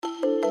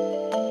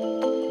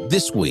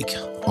This week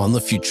on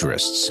The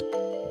Futurists,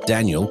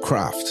 Daniel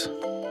Kraft.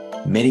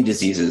 Many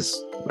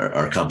diseases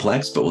are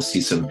complex, but we'll see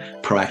some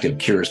proactive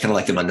cures, kind of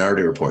like the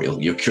Minority Report.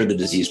 You'll cure the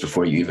disease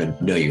before you even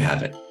know you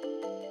have it.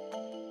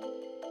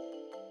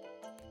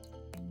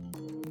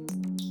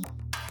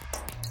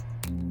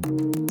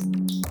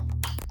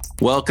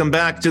 Welcome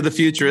back to The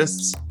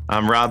Futurists.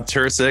 I'm Rob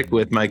Tersick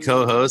with my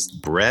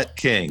co-host, Brett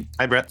King.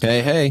 Hi, Brett.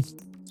 Hey.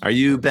 Are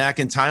you back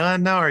in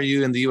Thailand now, or are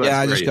you in the U.S.?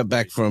 Yeah, I just got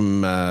back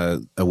from a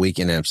week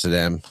in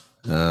Amsterdam,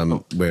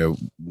 where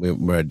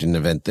we had an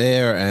event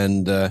there,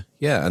 and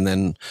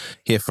then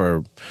here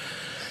for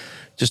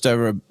just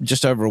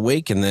over a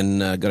week, and then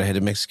got to head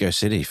to Mexico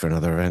City for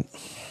another event.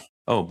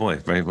 Oh boy,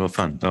 very well,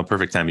 fun. Oh,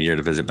 perfect time of year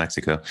to visit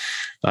Mexico.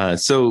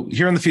 So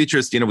here on The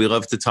Futurist, we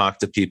love to talk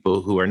to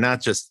people who are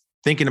not just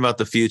thinking about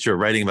the future,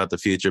 writing about the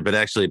future, but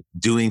actually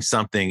doing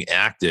something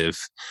active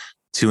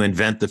to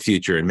invent the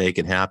future and make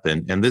it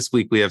happen. And this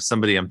week we have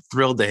somebody I'm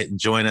thrilled to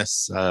join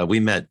us. We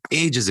met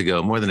ages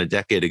ago, more than a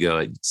decade ago,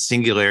 at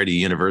Singularity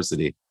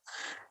University,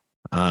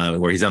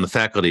 where he's on the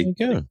faculty.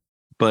 Okay.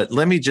 But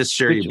let me just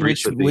share you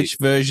briefly. Which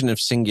version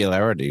of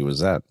Singularity was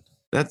that?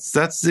 That's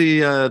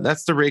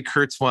the Ray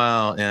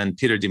Kurzweil and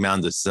Peter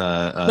Diamandis.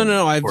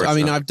 No.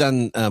 I've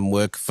done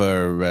work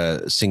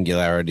for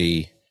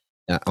Singularity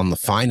on the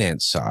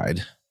finance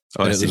side.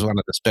 Oh, it was one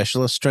of the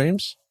specialist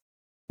streams.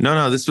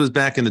 No, this was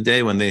back in the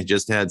day when they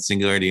just had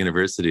Singularity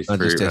University.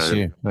 Just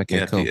SU. Okay,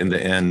 yeah, cool.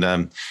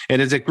 And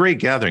it's a great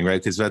gathering,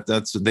 right? Because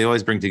that's they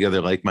always bring together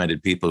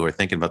like-minded people who are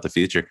thinking about the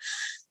future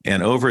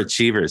and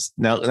overachievers.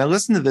 Now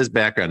listen to this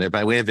background.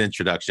 By way of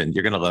introduction,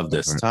 you're going to love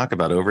this. Talk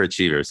about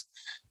overachievers.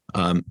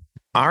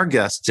 Our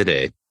guest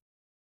today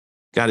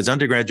got his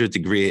undergraduate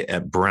degree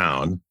at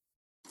Brown,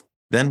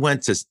 then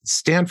went to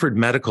Stanford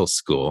Medical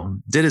School,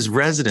 did his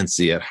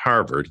residency at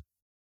Harvard,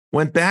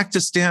 went back to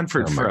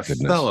Stanford for a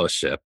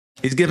fellowship.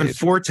 He's given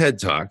 4 TED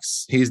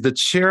Talks. He's the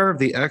chair of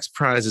the X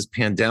Prize's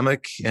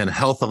Pandemic and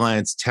Health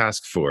Alliance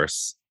Task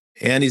Force.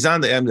 And he's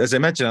as I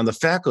mentioned, on the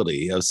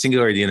faculty of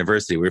Singularity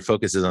University, where he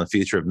focuses on the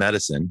future of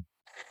medicine.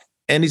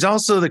 And he's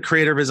also the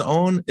creator of his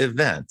own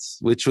event,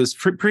 which was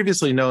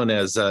previously known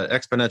as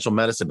Exponential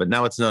Medicine, but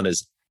now it's known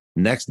as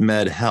Next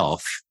Med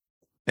Health.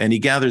 And he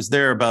gathers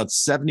there about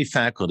 70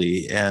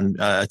 faculty and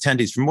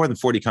attendees from more than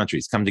 40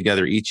 countries come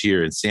together each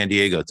year in San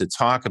Diego to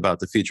talk about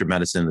the future of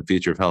medicine and the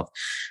future of health.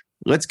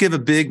 Let's give a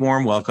big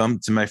warm welcome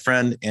to my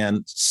friend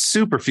and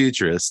super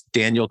futurist,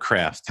 Daniel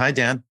Kraft. Hi,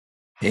 Dan.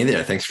 Hey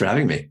there. Thanks for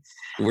having me.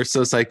 We're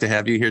so psyched to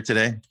have you here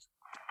today.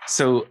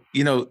 So,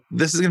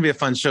 this is going to be a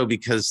fun show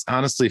because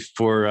honestly,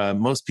 for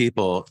most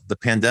people, the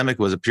pandemic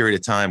was a period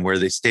of time where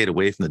they stayed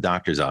away from the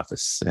doctor's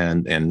office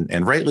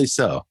and rightly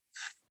so.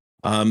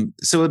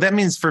 So that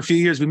means for a few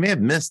years, we may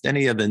have missed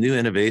any of the new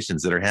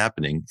innovations that are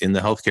happening in the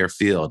healthcare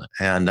field.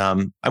 And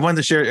I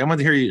wanted to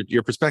hear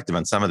your perspective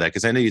on some of that,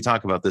 because I know you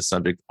talk about this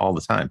subject all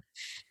the time.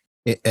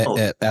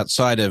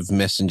 Outside of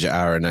messenger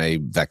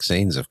RNA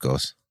vaccines, of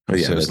course. Oh,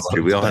 yeah, that's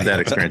true. We all had that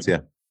experience. Yeah.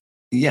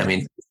 Yeah. I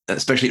mean,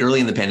 especially early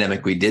in the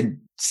pandemic, we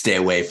did stay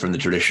away from the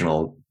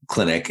traditional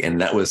clinic.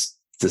 And that was,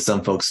 to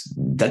some folks'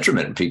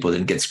 detriment. People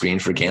didn't get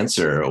screened for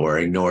cancer or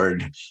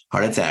ignored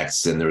heart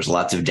attacks. And there was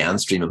lots of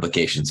downstream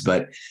implications.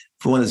 But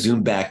if we want to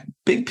zoom back,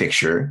 big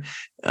picture,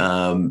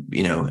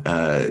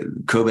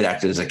 COVID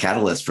acted as a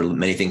catalyst for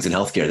many things in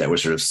healthcare that were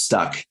sort of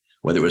stuck,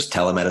 whether it was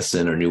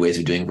telemedicine or new ways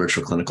of doing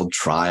virtual clinical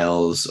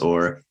trials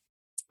or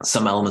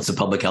some elements of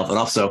public health. It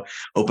also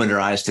opened our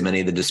eyes to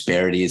many of the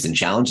disparities and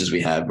challenges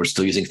we have. We're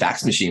still using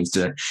fax machines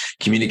to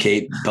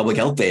communicate public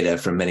health data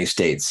from many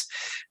states.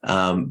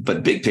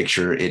 But big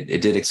picture,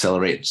 it did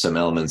accelerate some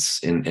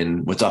elements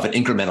in what's often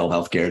incremental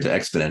healthcare to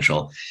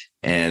exponential.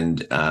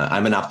 And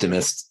I'm an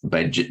optimist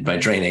by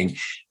training,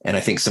 and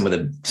I think some of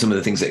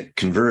the things that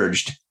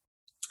converged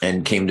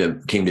and came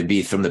to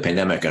be from the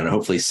pandemic and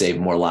hopefully save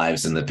more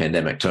lives than the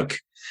pandemic took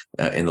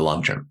in the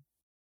long term.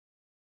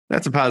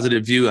 That's a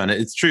positive view on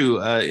it. It's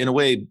true. In a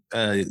way,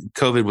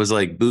 COVID was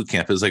like boot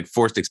camp. It was like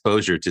forced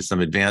exposure to some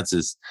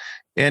advances.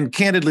 And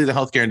candidly, the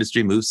healthcare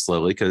industry moves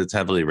slowly because it's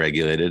heavily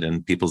regulated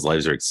and people's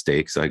lives are at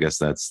stake. So I guess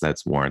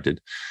that's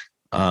warranted.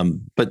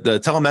 But the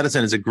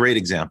telemedicine is a great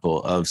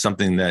example of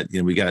something that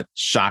we got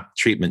shock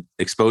treatment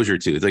exposure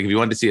to. It's like if you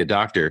wanted to see a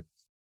doctor,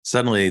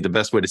 suddenly the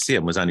best way to see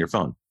him was on your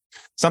phone.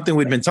 Something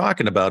we'd been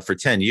talking about for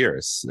 10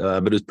 years,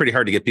 but it was pretty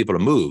hard to get people to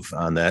move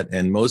on that.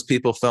 And most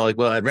people felt like,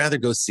 well, I'd rather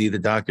go see the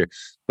doctor.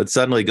 But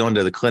suddenly going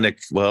to the clinic,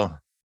 well,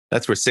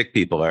 that's where sick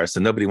people are. So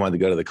nobody wanted to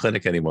go to the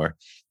clinic anymore.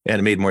 And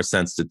it made more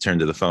sense to turn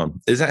to the phone.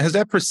 Has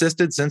that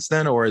persisted since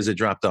then, or has it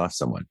dropped off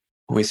somewhat?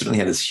 We certainly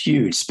had this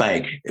huge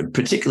spike,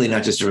 particularly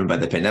not just driven by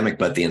the pandemic,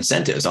 but the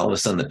incentives. All of a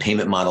sudden, the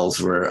payment models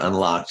were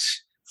unlocked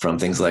from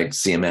things like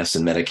CMS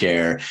and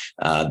Medicare.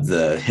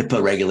 The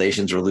HIPAA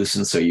regulations were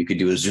loosened, so you could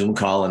do a Zoom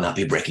call and not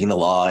be breaking the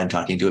law and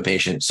talking to a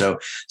patient. So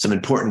some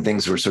important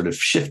things were sort of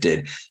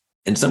shifted.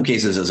 In some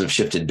cases, those have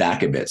shifted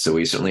back a bit. So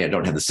we certainly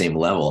don't have the same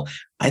level.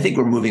 I think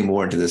we're moving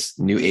more into this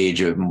new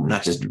age of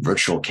not just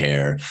virtual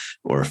care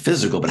or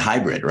physical, but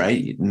hybrid,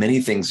 right?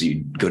 Many things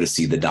you go to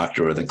see the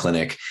doctor or the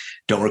clinic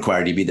don't require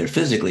you to be there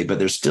physically, but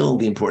there's still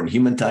the important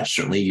human touch.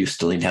 Certainly, you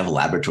still need to have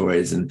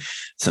laboratories and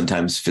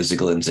sometimes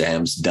physical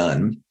exams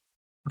done.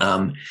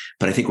 But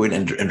I think we're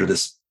going to enter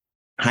this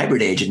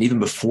hybrid age, and even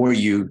before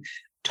you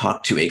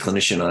talk to a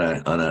clinician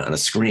on a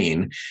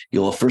screen,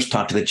 you'll first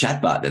talk to the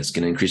chatbot that's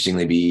going to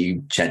increasingly be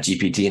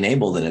ChatGPT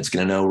enabled, and it's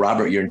going to know,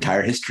 Robert, your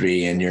entire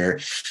history and your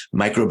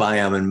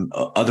microbiome and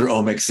other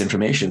omics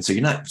information. So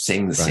you're not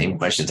saying the same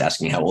questions,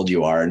 asking how old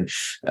you are and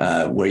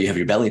where you have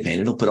your belly pain.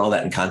 It'll put all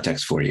that in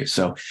context for you.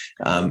 So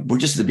we're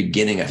just at the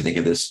beginning, I think,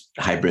 of this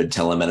hybrid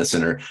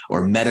telemedicine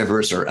or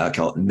metaverse, or I'll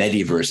call it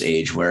mediverse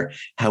age, where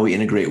how we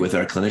integrate with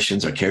our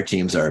clinicians, our care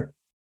teams, our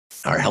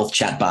health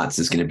chatbots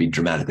is going to be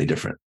dramatically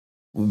different.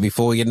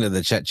 Before we get into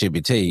the chat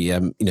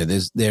GPT,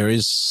 there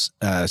is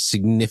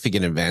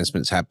significant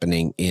advancements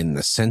happening in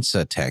the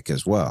sensor tech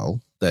as well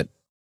that,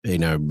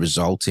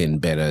 result in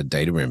better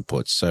data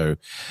inputs. So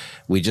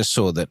we just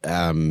saw that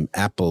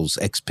Apple's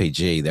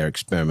XPG, their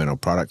experimental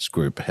products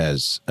group,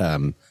 has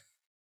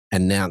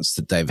announced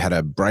that they've had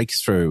a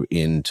breakthrough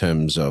in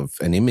terms of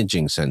an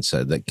imaging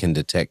sensor that can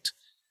detect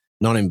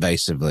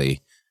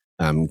non-invasively,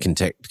 can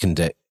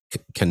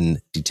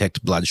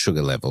detect blood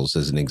sugar levels,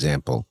 as an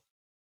example.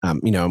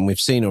 And we've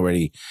seen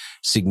already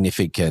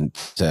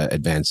significant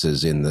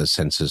advances in the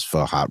sensors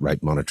for heart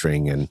rate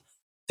monitoring and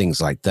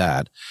things like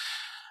that.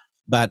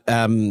 But,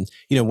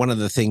 one of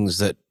the things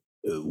that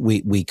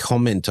we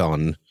comment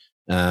on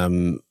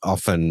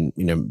often,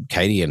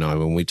 Katie and I,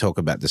 when we talk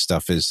about this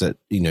stuff, is that,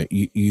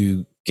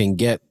 you can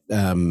get,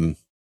 you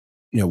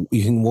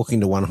can walk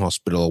into one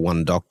hospital or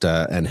one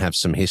doctor and have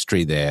some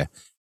history there,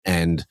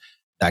 and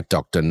that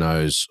doctor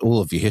knows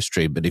all of your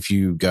history. But if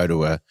you go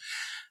to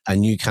a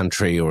new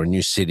country or a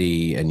new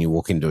city and you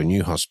walk into a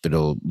new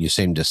hospital, you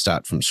seem to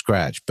start from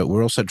scratch. But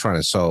we're also trying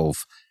to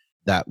solve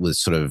that with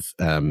sort of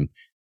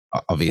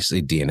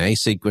obviously DNA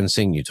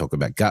sequencing. You talk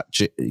about gut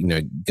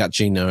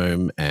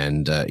genome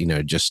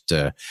and just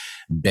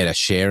better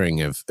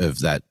sharing of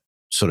that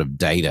sort of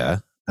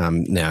data.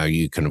 Now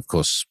you can, of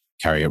course,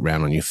 carry it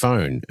around on your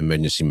phone,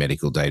 emergency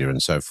medical data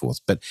and so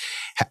forth. But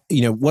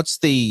what's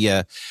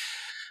the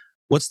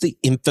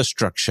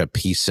infrastructure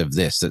piece of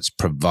this that's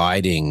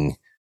providing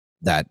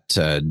that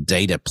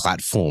data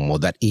platform or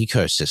that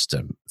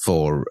ecosystem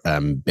for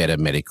better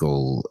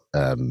medical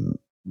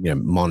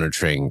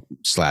monitoring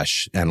 /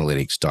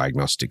 analytics,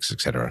 diagnostics,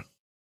 et cetera?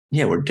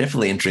 Yeah, we're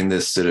definitely entering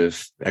this sort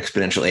of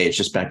exponential age.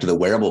 Just back to the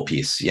wearable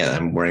piece. Yeah,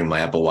 I'm wearing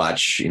my Apple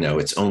Watch.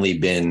 It's only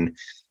been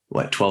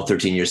 12,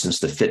 13 years since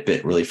the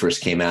Fitbit really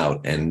first came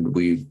out. And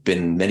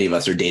many of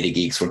us are data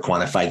geeks. We're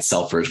quantified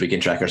selfers. We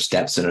can track our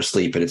steps and our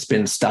sleep, but it's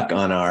been stuck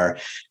on our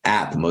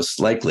app most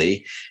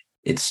likely.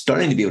 It's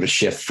starting to be able to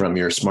shift from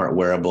your smart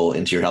wearable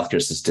into your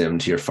healthcare system,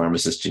 to your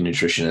pharmacist, to your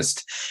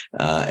nutritionist,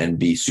 and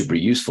be super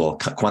useful.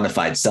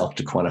 Quantified self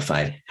to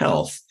quantified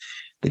health.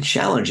 The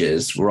challenge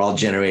is we're all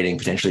generating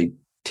potentially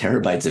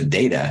terabytes of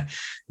data.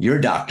 Your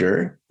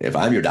doctor, if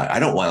I'm your doctor, I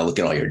don't want to look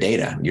at all your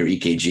data, your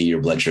EKG,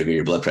 your blood sugar,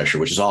 your blood pressure,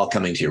 which is all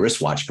coming to your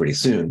wristwatch pretty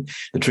soon.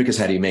 The trick is,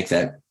 how do you make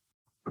that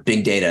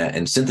big data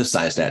and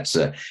synthesize that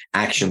to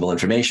actionable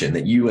information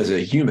that you as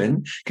a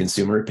human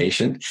consumer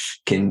patient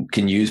can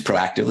use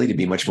proactively to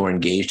be much more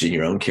engaged in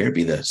your own care,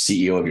 be the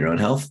CEO of your own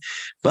health.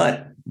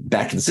 But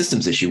back to the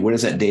systems issue, where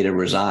does that data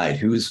reside?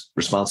 Who's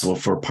responsible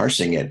for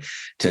parsing it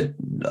to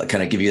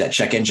kind of give you that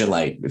check engine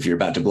light if you're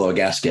about to blow a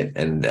gasket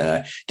and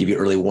give you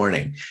early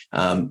warning?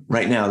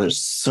 Right now, there's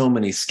so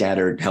many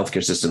scattered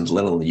healthcare systems,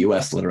 let alone the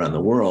US, let around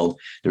the world.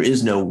 There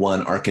is no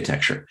one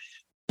architecture.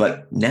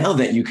 But now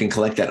that you can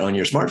collect that on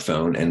your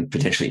smartphone and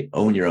potentially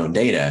own your own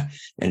data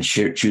and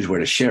choose where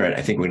to share it,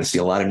 I think we're going to see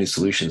a lot of new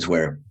solutions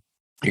where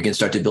you can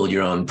start to build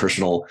your own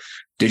personal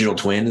digital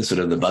twin, is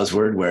sort of the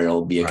buzzword, where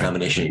it'll be a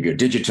combination of your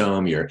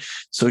digitome, your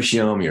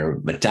sociome, your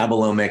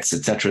metabolomics,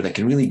 et cetera, that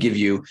can really give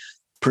you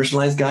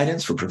personalized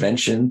guidance for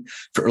prevention,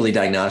 for early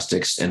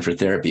diagnostics, and for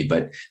therapy.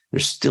 But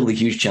there's still the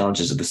huge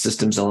challenges of the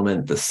systems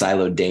element, the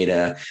siloed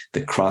data,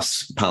 the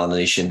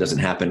cross-pollination doesn't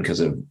happen because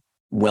of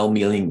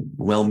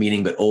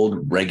well-meaning, but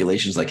old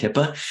regulations like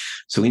HIPAA.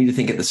 So we need to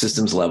think at the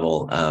systems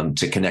level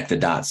to connect the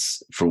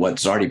dots for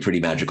what's already pretty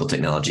magical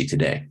technology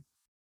today.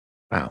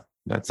 Wow,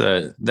 that's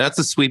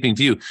a sweeping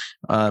view.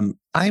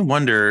 I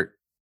wonder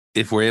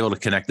if we're able to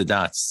connect the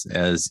dots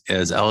as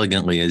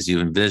elegantly as you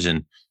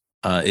envision.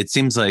 It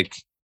seems like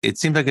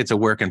it's a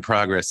work in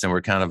progress, and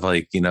we're kind of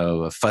like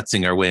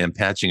futzing our way and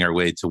patching our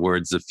way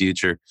towards the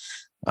future.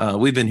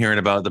 We've been hearing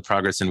about the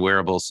progress in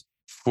wearables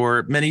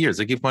for many years,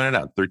 like you pointed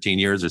out, 13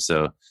 years or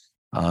so.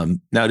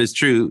 Now, it is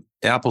true,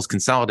 Apple's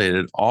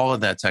consolidated all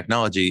of that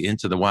technology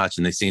into the watch,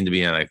 and they seem to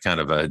be on a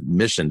kind of a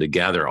mission to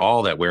gather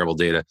all that wearable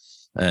data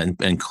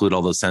and include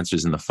all those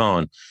sensors in the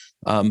phone.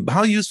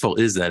 How useful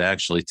is that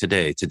actually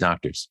today to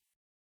doctors?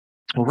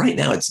 Well, right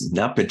now, it's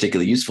not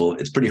particularly useful.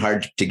 It's pretty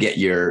hard to get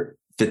your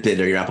Fitbit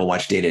or your Apple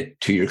Watch data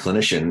to your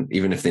clinician,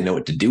 even if they know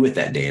what to do with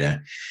that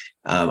data.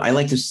 I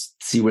like to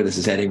see where this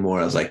is heading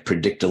more as like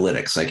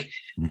predictalytics. Like,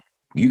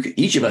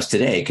 each of us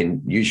today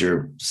can use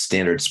your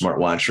standard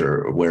smartwatch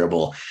or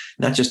wearable,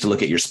 not just to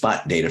look at your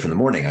spot data from the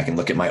morning. I can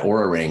look at my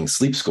Aura Ring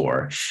sleep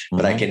score,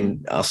 but I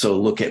can also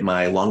look at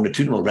my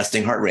longitudinal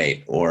resting heart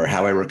rate, or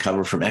how I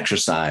recover from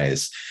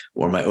exercise,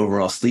 or my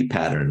overall sleep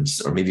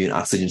patterns, or maybe an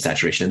oxygen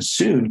saturation, and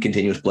soon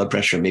continuous blood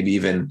pressure, maybe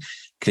even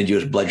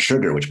continuous blood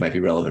sugar, which might be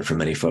relevant for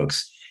many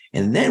folks.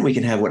 And then we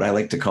can have what I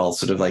like to call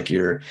sort of like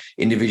your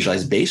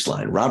individualized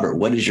baseline. Robert,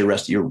 what is your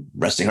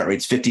resting heart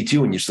rate's 52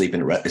 when you sleep,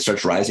 and it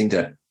starts rising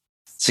to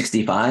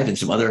 65, and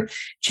some other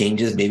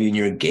changes, maybe in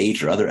your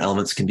gait or other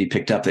elements, can be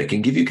picked up that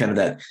can give you kind of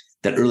that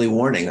early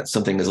warning that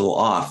something is a little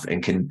off,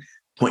 and can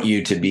point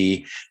you to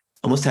be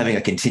almost having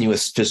a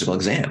continuous physical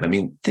exam. I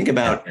mean, think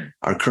about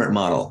our current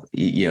model.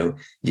 You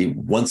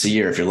once a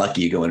year, if you're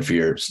lucky, you go in for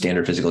your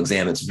standard physical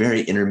exam. It's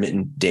very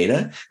intermittent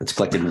data that's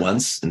collected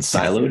once and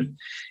siloed.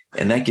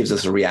 And that gives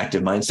us a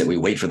reactive mindset. We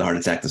wait for the heart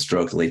attack, the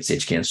stroke, the late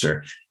stage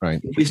cancer. Right.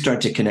 If we start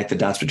to connect the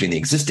dots between the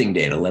existing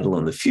data, let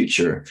alone the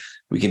future,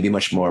 we can be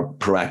much more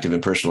proactive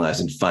and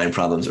personalized, and find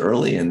problems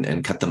early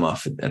and cut them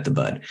off at the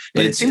bud.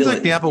 But it seems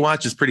like the Apple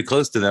Watch is pretty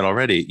close to that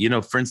already.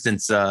 For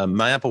instance,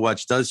 my Apple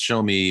Watch does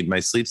show me my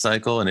sleep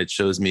cycle, and it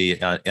shows me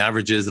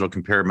averages. It'll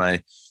compare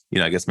my,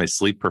 I guess my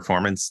sleep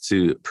performance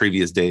to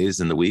previous days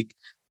in the week.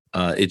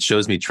 It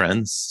shows me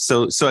trends.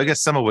 So I guess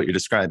some of what you're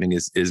describing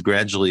is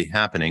gradually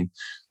happening.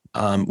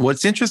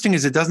 What's interesting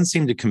is it doesn't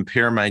seem to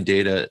compare my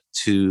data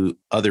to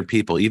other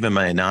people, even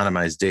my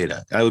anonymized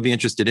data. I would be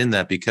interested in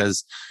that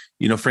because,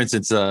 for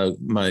instance,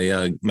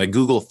 my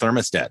Google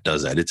thermostat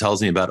does that. It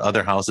tells me about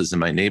other houses in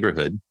my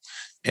neighborhood,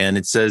 and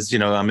it says,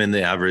 I'm in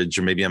the average,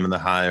 or maybe I'm in the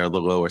high or the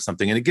low or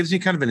something. And it gives me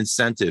kind of an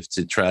incentive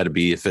to try to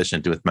be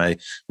efficient with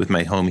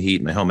my home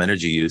heat, my home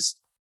energy use.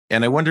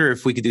 And I wonder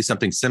if we could do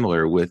something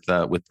similar with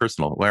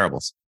personal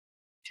wearables.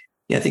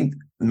 Yeah, I think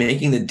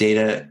making the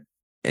data,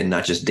 and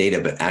not just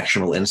data, but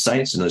actionable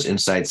insights, and those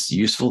insights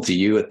useful to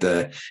you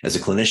as a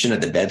clinician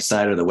at the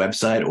bedside or the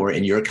website or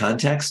in your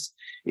context,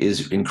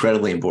 is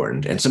incredibly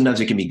important. And sometimes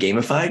it can be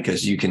gamified,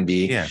 because you can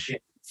be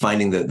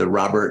finding the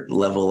Robert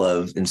level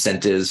of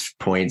incentives,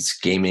 points,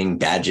 gaming,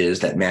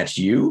 badges that match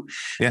you.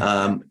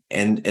 Yeah.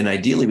 And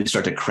ideally we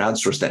start to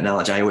crowdsource that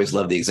knowledge. I always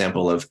love the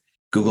example of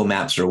Google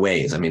Maps or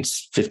Waze. I mean,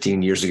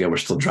 15 years ago, we're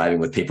still driving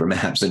with paper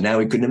maps, and now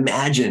we couldn't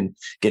imagine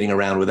getting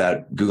around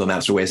without Google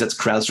Maps or Waze. That's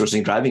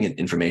crowdsourcing driving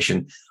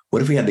information.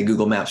 What if we had the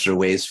Google Maps or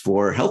Waze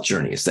for health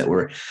journeys that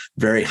were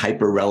very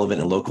hyper relevant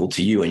and local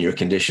to you and your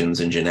conditions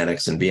and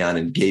genetics and beyond,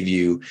 and gave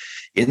you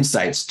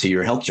insights to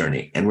your health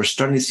journey? And we're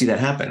starting to see that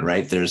happen,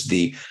 right? There's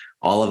the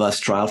All of Us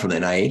trial from the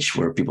NIH,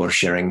 where people are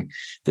sharing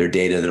their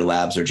data, their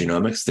labs, their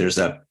genomics. There's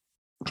a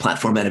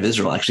platform out of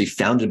Israel, actually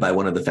founded by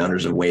one of the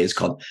founders of Waze,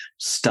 called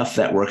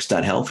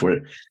StuffThatWorks.health,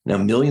 where now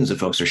millions of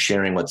folks are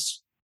sharing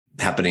what's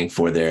happening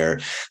for their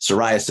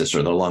psoriasis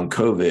or their long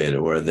COVID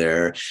or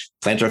their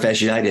plantar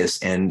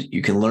fasciitis. And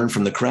you can learn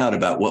from the crowd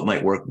about what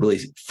might work really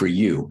for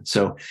you.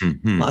 So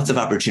lots of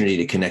opportunity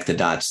to connect the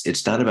dots.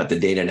 It's not about the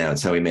data now.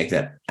 It's how we make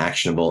that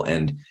actionable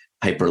and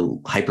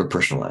hyper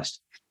personalized.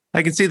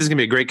 I can see this is going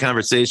to be a great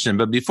conversation.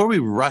 But before we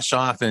rush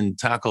off and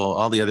tackle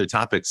all the other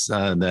topics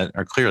that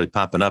are clearly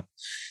popping up,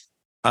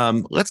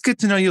 let's get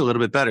to know you a little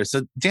bit better.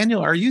 So,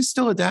 Daniel, are you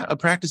still a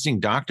practicing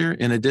doctor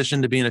in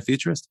addition to being a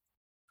futurist?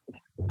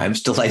 I'm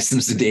still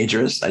licensed and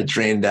dangerous. I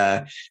trained,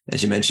 as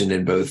you mentioned,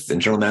 in both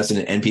internal medicine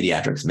and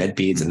pediatrics,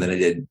 med-peds, and then I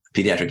did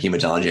pediatric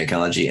hematology,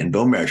 oncology, and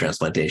bone marrow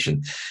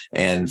transplantation.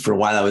 And for a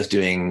while, I was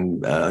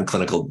doing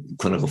clinical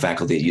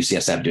faculty at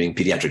UCSF doing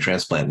pediatric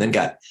transplant, and then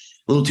got a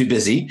little too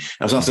busy.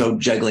 I was also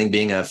juggling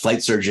being a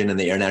flight surgeon in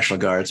the Air National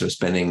Guard, so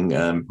spending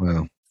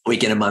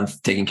weekend a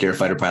month taking care of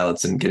fighter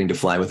pilots and getting to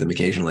fly with them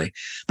occasionally.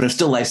 But I'm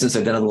still licensed.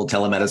 I've done a little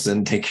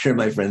telemedicine, take care of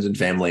my friends and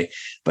family,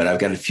 but I've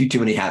got a few too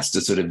many hats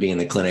to sort of be in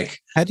the clinic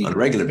on a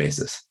regular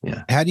basis.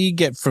 Yeah. How do you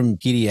get from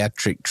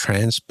pediatric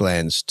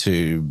transplants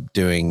to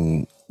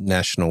doing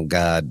National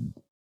Guard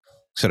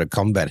sort of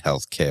combat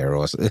healthcare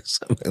or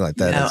something like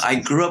that? I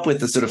grew up with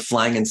the sort of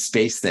flying in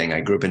space thing. I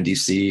grew up in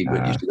DC.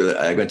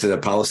 I went to the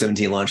Apollo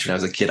 17 launch when I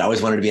was a kid. I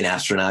always wanted to be an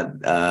astronaut.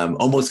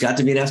 Almost got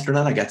to be an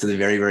astronaut. I got to the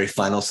very, very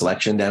final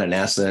selection down at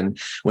NASA and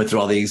went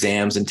through all the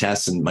exams and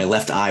tests. And my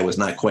left eye was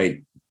not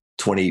quite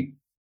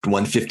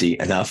 2150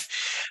 enough.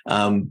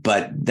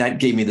 But that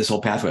gave me this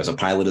whole pathway. I was a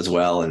pilot as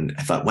well. And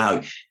I thought,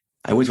 wow,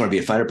 I always want to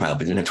be a fighter pilot,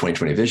 but didn't have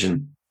 20/20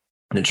 vision.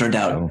 And it turned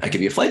out I could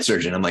be a flight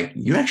surgeon. I'm like,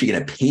 you're actually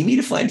going to pay me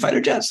to fly in fighter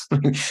jets?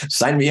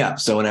 Sign me up.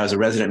 So when I was a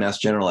resident Mass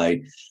General,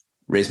 I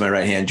raised my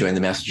right hand, joined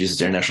the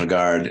Massachusetts Air National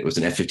Guard. It was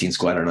an F-15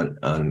 squadron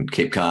on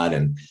Cape Cod,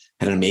 and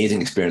had an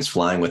amazing experience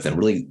flying with them,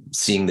 really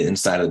seeing the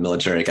inside of the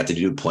military. I got to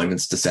do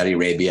deployments to Saudi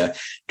Arabia.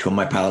 Two of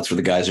my pilots were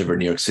the guys over in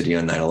New York City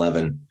on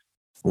 9/11.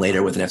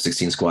 Later with an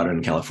F-16 squadron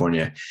in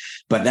California.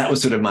 But that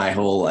was sort of my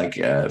whole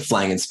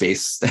flying in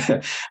space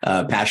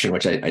passion,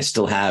 which I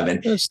still have.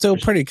 And it's still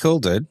pretty cool,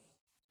 dude.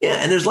 Yeah,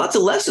 and there's lots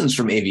of lessons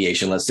from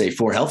aviation, let's say,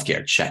 for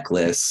healthcare,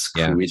 checklists,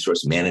 crew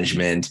resource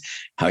management,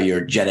 how your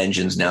jet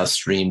engines now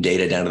stream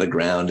data down to the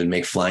ground and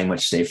make flying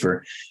much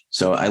safer.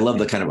 So I love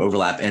the kind of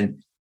overlap.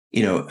 And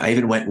I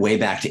even went way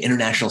back to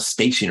International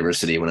Space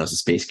University when I was a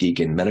space geek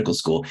in medical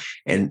school.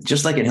 And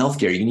just like in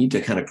healthcare, you need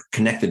to kind of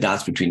connect the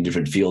dots between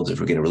different fields if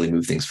we're going to really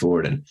move things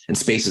forward. And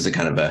space is a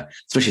kind of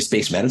especially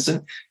space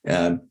medicine,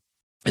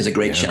 is a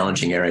great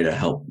challenging area to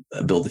help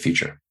build the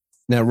future.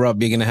 Now,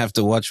 Rob, you're going to have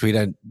to watch we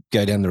don't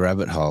go down the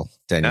rabbit hole,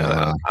 Daniel.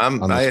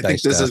 I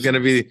think this is going to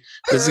be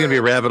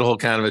a rabbit hole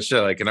kind of a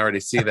show. I can already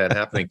see that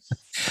happening.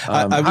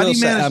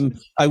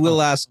 I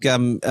will ask.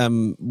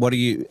 What do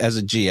you, as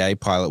a GA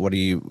pilot, what do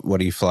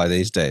you fly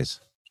these days?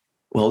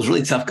 Well, it was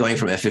really tough going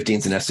from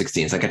F-15s and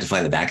F-16s. I got to fly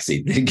in the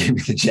backseat. They didn't give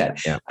me the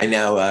jet. Yeah. I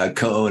now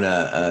co-own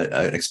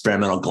an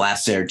experimental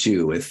Glasair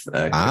too. With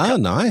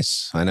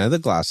nice. I know the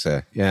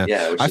Glasair.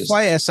 Yeah. I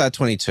fly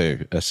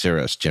SR-22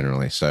 Cirrus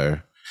generally, so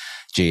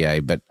GA,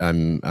 but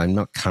I'm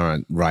not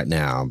current right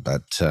now.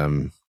 But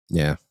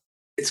yeah.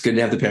 It's good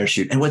to have the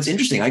parachute. And what's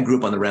interesting, I grew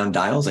up on the round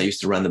dials. I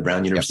used to run the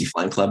Brown University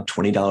Flying Club,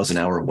 $20 an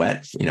hour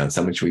wet,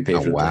 so much we pay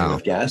for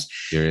the gas.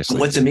 Seriously. But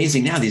what's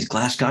amazing now, these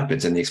glass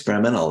cockpits and the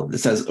experimental,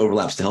 this has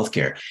overlaps to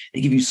healthcare.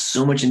 They give you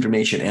so much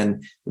information. And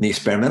in the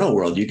experimental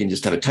world, you can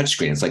just have a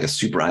touchscreen. It's like a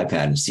super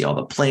iPad and see all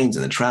the planes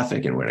and the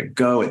traffic and where to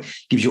go. It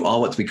gives you all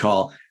what we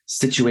call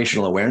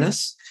situational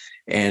awareness.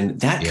 And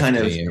that kind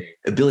of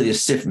ability to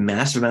sift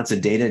massive amounts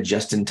of data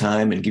just in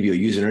time and give you a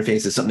user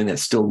interface is something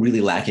that's still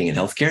really lacking in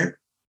healthcare.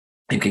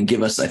 And can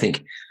give us, I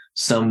think,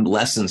 some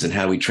lessons in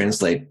how we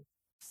translate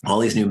all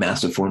these new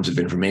massive forms of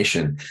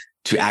information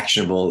to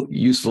actionable,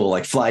 useful,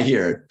 like fly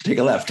here, take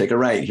a left, take a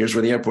right. Here's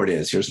where the airport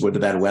is. Here's where the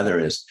bad weather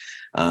is.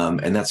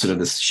 And that's sort of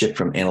this shift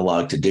from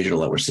analog to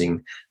digital that we're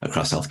seeing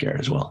across healthcare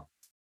as well.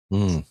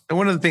 And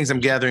one of the things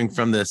I'm gathering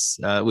from this,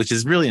 which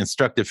is really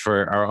instructive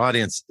for our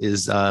audience,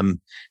 is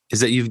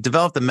that you've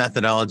developed a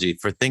methodology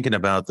for thinking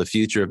about the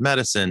future of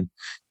medicine.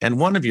 And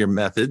one of your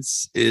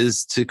methods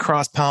is to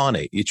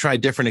cross-pollinate. You try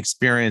different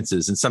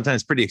experiences and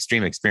sometimes pretty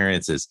extreme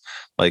experiences,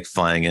 like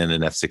flying in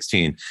an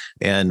F-16.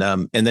 And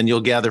then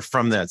you'll gather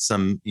from that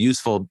some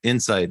useful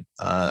insight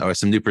or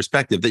some new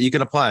perspective that you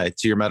can apply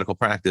to your medical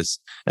practice.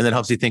 And that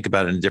helps you think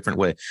about it in a different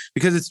way.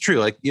 Because it's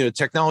true,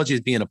 technology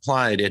is being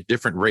applied at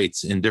different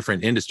rates in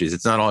different industries.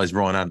 It's not always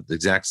rolling out at the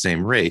exact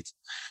same rate.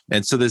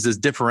 And so there's this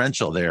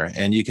differential there,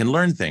 and you can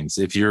learn things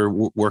if you're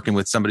working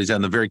with somebody who's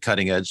on the very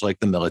cutting edge, like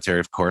the military,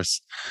 of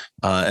course.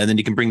 And then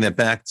you can bring that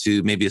back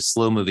to maybe a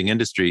slow moving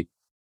industry.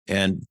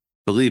 And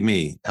believe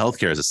me,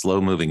 healthcare is a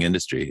slow moving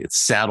industry. It's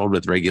saddled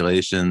with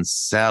regulations,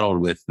 saddled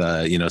with,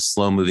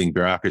 slow moving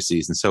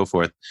bureaucracies and so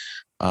forth.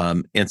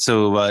 And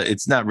so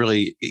it's not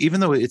really, even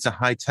though it's a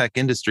high tech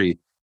industry,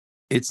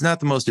 it's not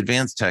the most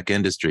advanced tech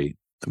industry.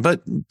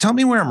 But tell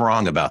me where I'm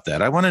wrong about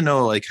that. I want to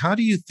know, how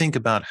do you think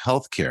about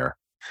healthcare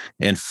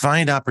and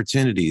find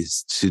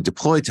opportunities to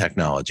deploy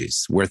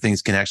technologies where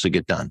things can actually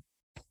get done?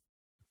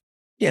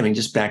 Yeah,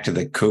 just back to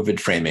the COVID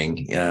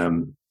framing,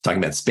 talking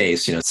about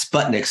space,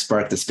 Sputnik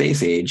sparked the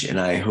space age, and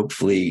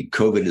hopefully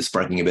COVID is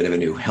sparking a bit of a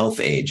new health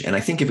age. And I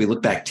think if we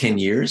look back 10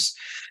 years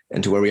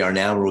and to where we are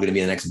now, where we're going to be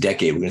in the next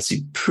decade, we're going to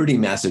see pretty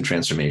massive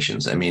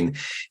transformations.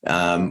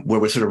 Where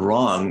we're sort of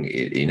wrong,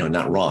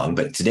 not wrong,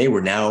 but today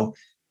we're now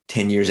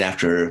 10 years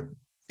after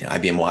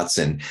IBM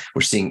Watson,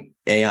 we're seeing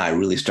AI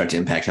really start to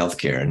impact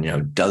healthcare,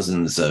 and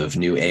dozens of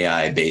new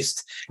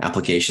AI-based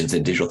applications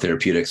in digital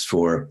therapeutics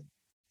for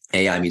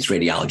AI meets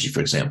radiology,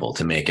 for example,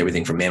 to make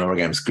everything from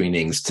mammogram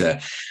screenings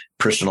to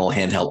personal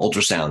handheld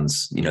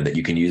ultrasounds, that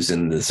you can use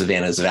in the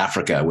savannas of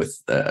Africa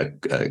with a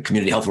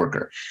community health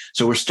worker.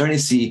 So we're starting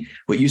to see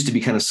what used to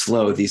be kind of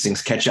slow, these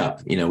things catch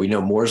up. We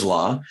know Moore's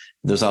law.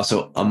 There's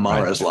also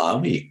Amara's law.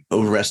 We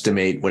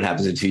overestimate what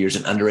happens in 2 years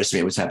and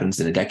underestimate what happens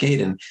in a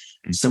decade. And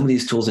some of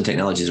these tools and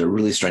technologies are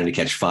really starting to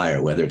catch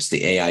fire, whether it's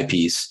the AI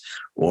piece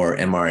or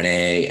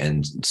mRNA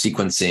and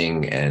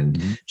sequencing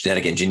and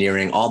genetic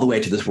engineering, all the way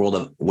to this world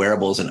of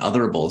wearables and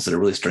otherables that are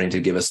really starting to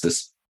give us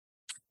this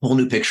whole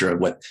new picture of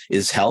what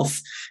is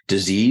health,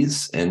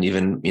 disease, and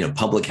even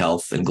public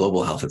health and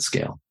global health at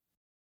scale.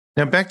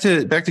 Now back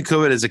to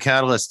COVID as a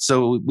catalyst.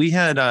 So we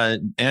had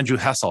Andrew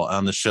Hessel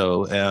on the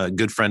show, a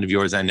good friend of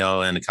yours, I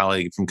know, and a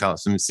colleague from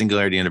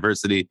Singularity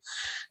University.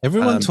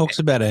 Everyone talks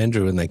about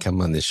Andrew when they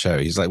come on this show.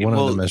 He's like one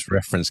of the most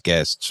referenced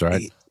guests,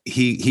 right?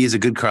 He is a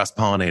good cross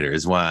pollinator,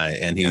 is why,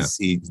 and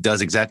he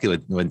does exactly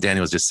what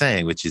Daniel was just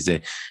saying, which is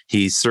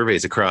he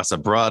surveys across a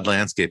broad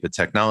landscape of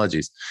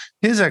technologies.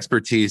 His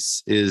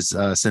expertise is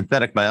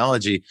synthetic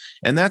biology,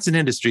 and that's an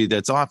industry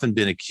that's often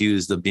been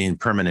accused of being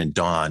permanent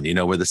dawn.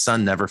 Where the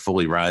sun never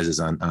fully rises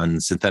on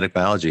synthetic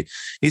biology.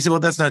 He said,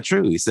 well, that's not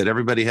true. He said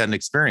everybody had an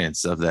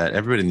experience of that.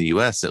 Everybody in the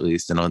U.S. at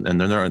least, and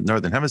the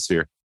northern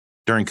hemisphere,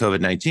 during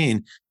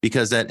COVID-19,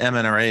 because that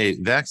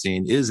mRNA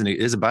vaccine is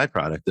a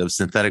byproduct of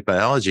synthetic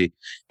biology.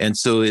 And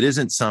so it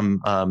isn't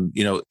some,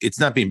 it's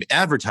not being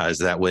advertised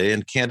that way.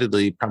 And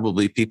candidly,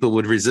 probably people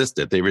would resist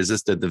it. They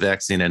resisted the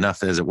vaccine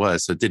enough as it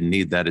was, so it didn't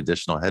need that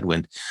additional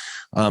headwind.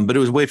 But it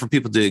was a way for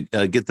people to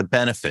get the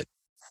benefit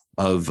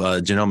of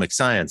genomic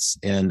science.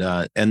 And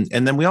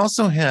then we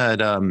also had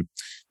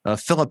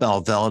Philip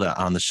Alvelda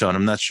on the show. And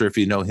I'm not sure if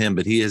you know him,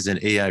 but he is an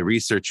AI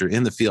researcher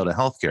in the field of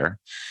healthcare.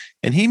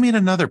 And he made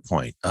another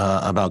point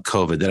about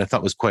COVID that I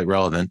thought was quite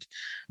relevant.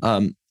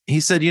 He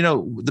said,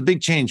 the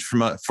big change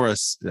from our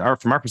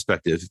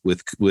perspective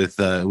with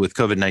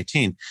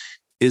COVID-19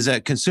 is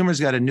that consumers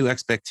got a new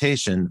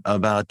expectation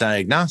about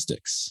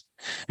diagnostics.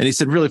 And he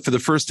said, really, for the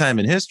first time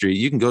in history,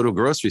 you can go to a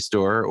grocery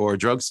store or a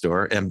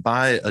drugstore and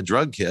buy a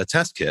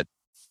test kit,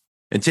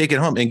 and take it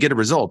home and get a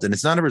result. And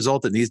it's not a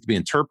result that needs to be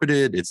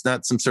interpreted. It's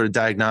not some sort of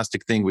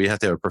diagnostic thing where you have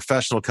to have a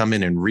professional come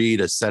in and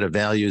read a set of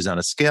values on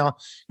a scale.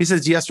 He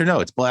says, yes or no,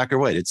 it's black or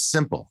white. It's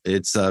simple.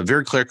 It's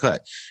very clear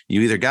cut.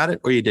 You either got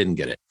it or you didn't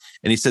get it.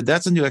 And he said,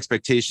 that's a new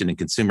expectation in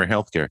consumer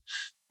healthcare.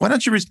 Why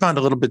don't you respond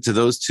a little bit to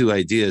those two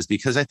ideas?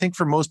 Because I think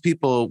for most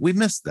people, we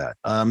missed that.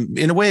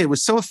 In a way, it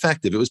was so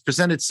effective. It was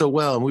presented so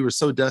well, and we were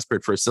so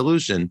desperate for a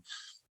solution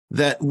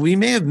that we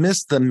may have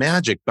missed the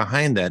magic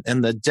behind that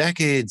and the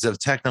decades of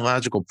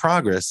technological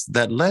progress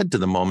that led to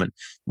the moment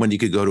when you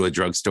could go to a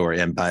drugstore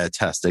and buy a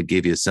test that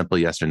gave you a simple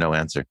yes or no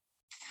answer.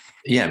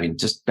 Yeah, I mean,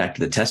 just back to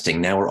the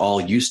testing. Now we're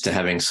all used to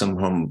having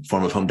some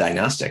form of home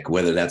diagnostic,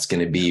 whether that's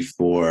going to be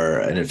for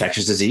an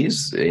infectious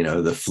disease,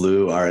 the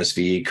flu,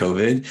 RSV,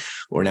 COVID,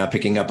 or now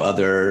picking up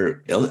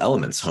other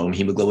elements, home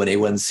hemoglobin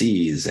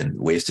A1Cs, and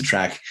ways to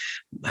track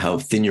how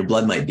thin your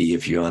blood might be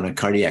if you're on a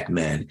cardiac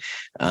med.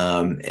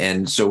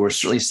 And so we're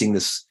certainly seeing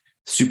this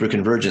super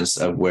convergence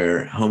of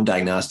where home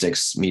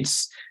diagnostics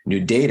meets new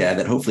data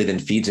that hopefully then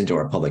feeds into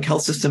our public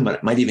health system, but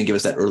it might even give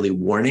us that early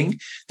warning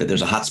that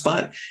there's a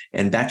hotspot.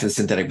 And back to the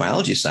synthetic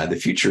biology side, the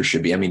future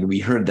should be, we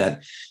heard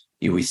that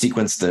we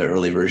sequenced the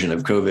early version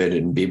of COVID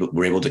and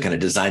we're able to kind of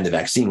design the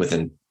vaccine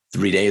within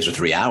 3 days or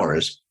 3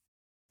 hours.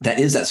 That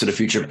is that sort of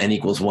future of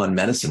N=1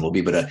 medicine. We'll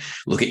be able to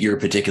look at your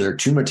particular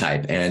tumor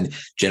type and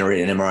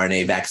generate an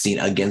mRNA vaccine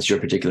against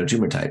your particular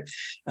tumor type.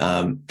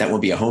 That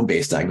won't be a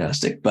home-based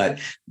diagnostic, but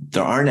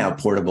there are now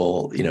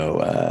portable,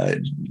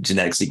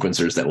 genetic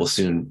sequencers that will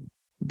soon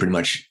pretty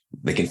much,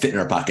 they can fit in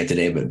our pocket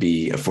today, but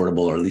be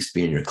affordable, or at least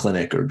be in your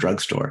clinic or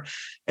drugstore.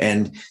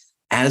 And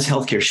as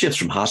healthcare shifts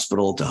from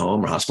hospital to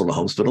home or hospital to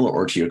hospital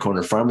or to your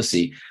corner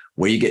pharmacy,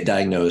 where you get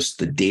diagnosed,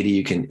 the data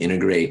you can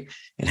integrate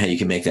and how you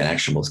can make that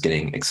actionable is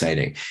getting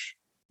exciting.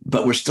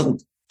 But we're still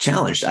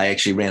challenged. I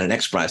actually ran an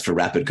XPRIZE for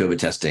rapid COVID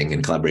testing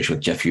in collaboration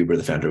with Jeff Huber,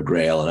 the founder of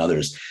Grail, and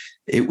others.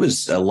 It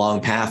was a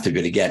long path to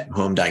go to get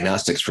home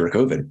diagnostics for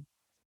COVID.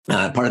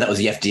 Part of that was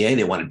the FDA.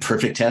 They wanted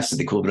perfect tests,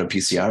 the equivalent of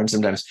PCR, and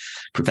sometimes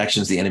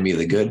perfection is the enemy of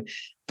the good.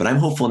 But I'm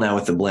hopeful now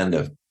with the blend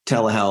of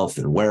telehealth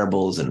and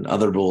wearables and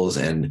otherables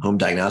and home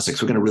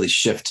diagnostics, we're going to really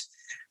shift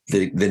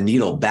the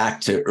needle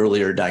back to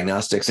earlier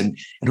diagnostics and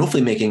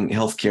hopefully making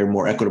healthcare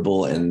more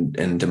equitable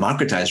and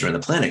democratized around the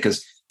planet.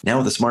 Because now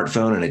with a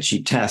smartphone and a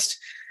cheap test,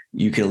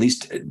 you can at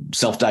least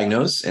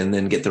self-diagnose and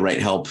then get the right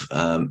help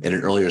at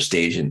an earlier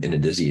stage in a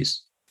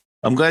disease.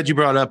 I'm glad you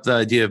brought up the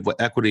idea of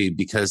equity,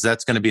 because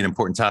that's going to be an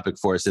important topic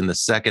for us in the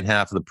second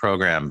half of the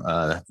program,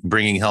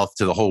 bringing health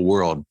to the whole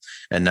world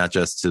and not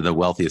just to the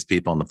wealthiest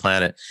people on the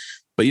planet.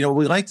 But, what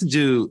we like to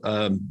do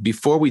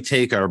before we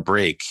take our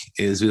break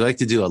is we like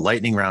to do a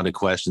lightning round of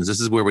questions. This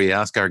is where we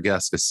ask our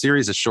guests a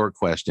series of short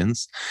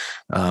questions.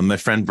 My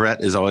friend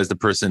Brett is always the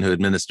person who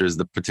administers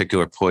the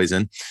particular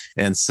poison.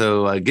 And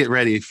so get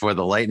ready for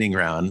the lightning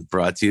round,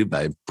 brought to you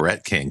by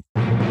Brett King.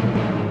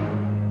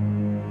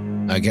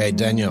 Okay,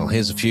 Daniel,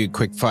 here's a few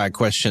quick fire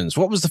questions.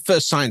 What was the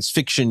first science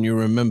fiction you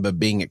remember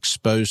being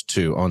exposed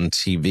to on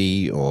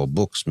TV or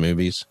books,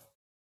 movies?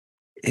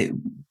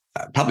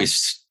 Probably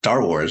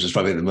Star Wars is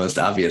probably the most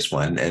obvious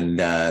one. And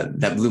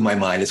that blew my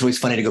mind. It's always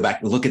funny to go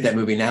back and look at that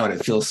movie now, and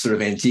it feels sort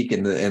of antique,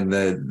 and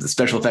the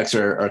special effects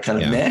are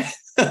kind of meh.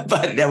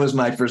 But that was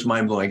my first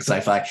mind-blowing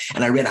sci-fi.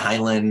 And I read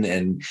Heinlein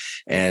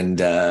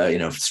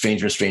and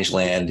Stranger in a Strange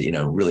Land,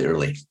 really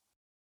early.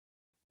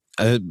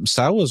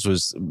 Star Wars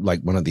was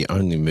like one of the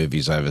only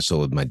movies I ever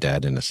saw with my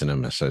dad in a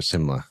cinema, so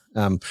similar.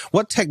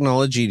 What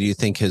technology do you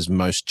think has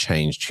most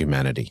changed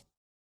humanity?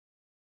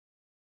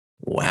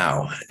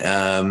 Wow.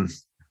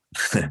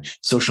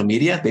 Social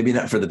media, maybe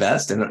not for the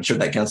best. I'm not sure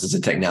that counts as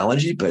a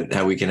technology, but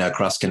how we can now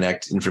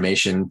cross-connect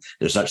information.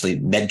 There's actually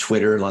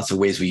Twitter, lots of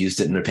ways we used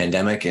it in the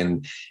pandemic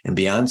and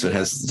beyond. So it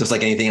has, just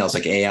like anything else,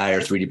 like AI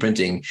or 3D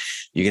printing,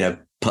 you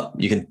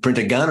can print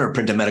a gun or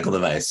print a medical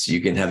device.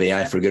 You can have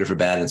AI for good or for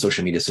bad, and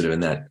social media sort of in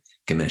that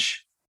gamish.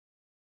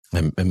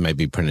 And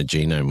maybe print a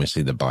genome. We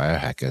see the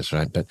biohackers,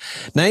 right? But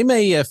name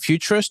a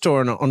futurist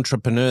or an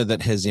entrepreneur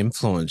that has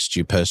influenced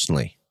you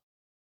personally.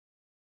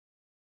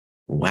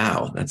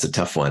 Wow, that's a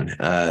tough one.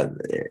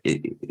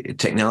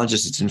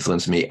 Technologists that's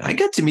influenced me. I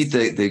got to meet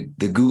the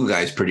Google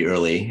guys pretty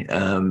early,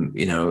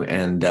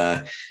 and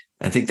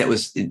I think that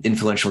was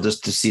influential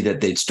just to see that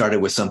they'd started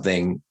with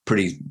something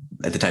pretty,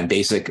 at the time,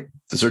 basic,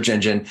 the search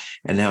engine,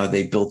 and now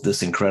they built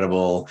this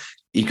incredible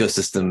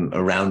ecosystem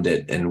around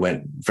it and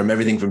went from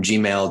everything from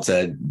Gmail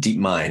to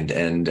DeepMind.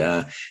 And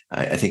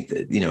I think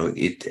that,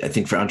 I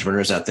think for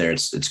entrepreneurs out there,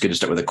 it's good to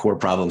start with a core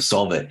problem,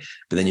 solve it,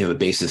 but then you have a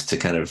basis to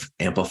kind of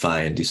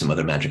amplify and do some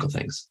other magical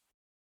things.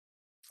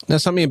 Now,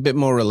 something a bit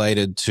more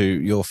related to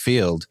your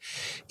field.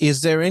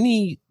 Is there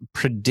any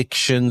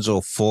predictions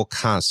or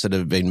forecasts that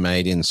have been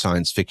made in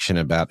science fiction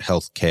about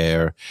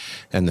healthcare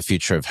and the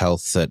future of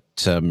health that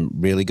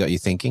really got you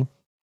thinking?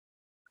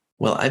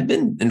 Well, I've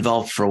been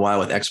involved for a while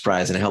with X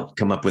Prize, and I helped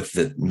come up with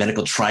the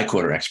medical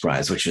tricorder X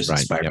Prize, which was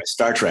inspired by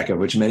Star Trek, of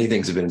which many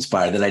things have been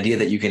inspired. That idea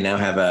that you can now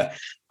have a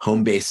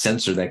home-based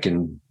sensor that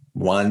can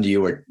wand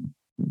you or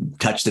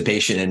touch the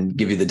patient and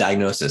give you the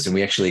diagnosis. And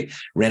we actually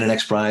ran an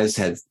X Prize,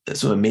 had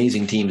some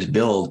amazing teams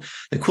build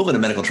the equivalent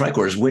of medical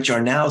tricorders, which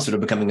are now sort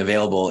of becoming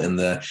available in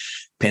the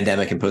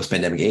pandemic and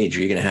post-pandemic age, where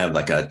you're going to have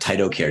like a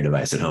TytoCare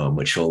device at home,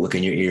 which will look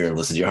in your ear and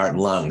listen to your heart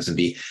and lungs and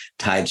be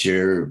tied to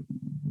your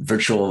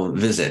virtual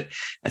visit.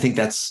 I think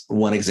that's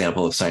one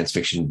example of science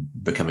fiction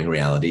becoming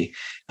reality.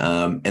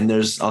 And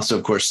there's also,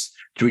 of course,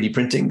 3D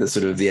printing,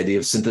 the idea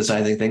of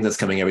synthesizing things. That's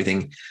coming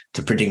everything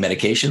to printing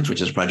medications,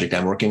 which is a project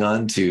I'm working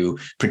on, to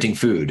printing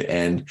food.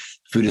 And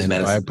food is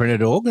medicine.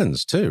 Bioprinted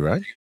organs too,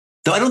 right?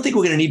 Though I don't think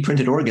we're going to need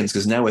printed organs,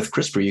 because now with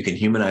CRISPR, you can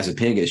humanize a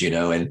pig, as you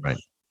know, and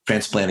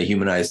transplant a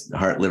humanized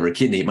heart, liver,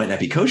 kidney. It might not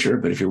be kosher,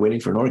 but if you're waiting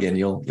for an organ,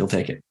 you'll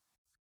take it.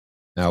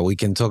 Now, we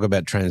can talk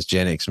about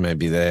transgenics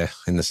maybe there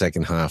in the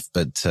second half,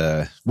 but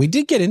we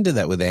did get into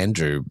that with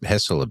Andrew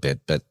Hessel a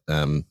bit. But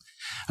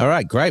all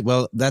right, great.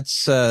 Well,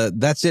 that's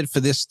it for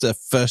this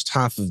first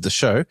half of the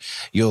show.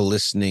 You're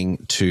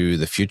listening to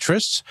The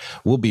Futurists.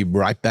 We'll be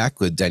right back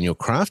with Daniel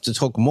Kraft to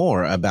talk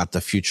more about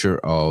the future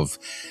of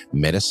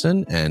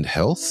medicine and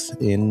health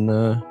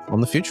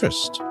on The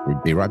Futurist.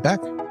 We'll be right back.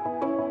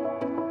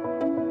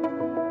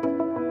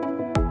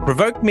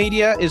 Provoke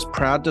Media is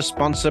proud to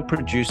sponsor,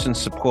 produce, and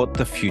support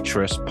the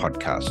Futurist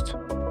podcast.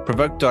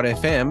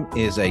 Provoke.fm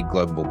is a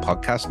global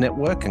podcast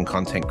network and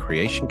content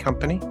creation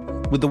company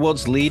with the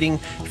world's leading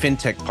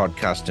fintech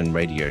podcast and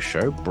radio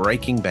show,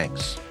 Breaking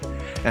Banks.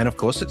 And of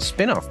course, its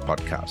spin-off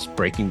podcast,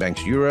 Breaking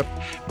Banks Europe,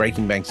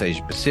 Breaking Banks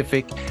Asia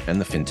Pacific,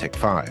 and the FinTech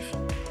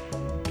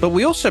 5. But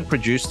we also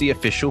produce the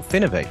official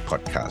Finovate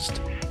podcast,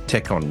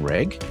 Tech on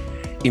Reg,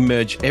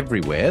 Emerge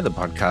Everywhere, the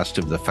podcast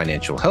of the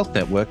Financial Health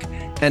Network,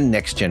 and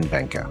Next Gen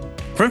Banker.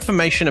 For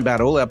information about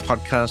all our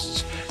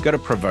podcasts, go to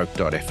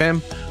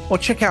provoke.fm or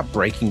check out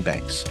Breaking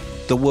Banks,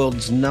 the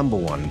world's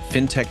 #1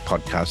 fintech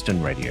podcast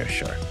and radio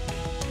show.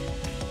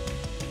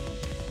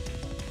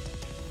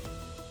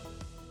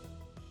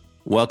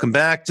 Welcome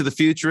back to The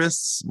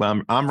Futurists.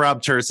 I'm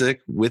Rob Tercek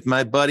with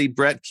my buddy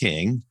Brett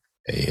King.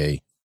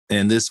 Hey.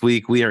 And this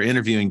week we are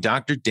interviewing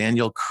Dr.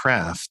 Daniel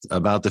Kraft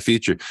about the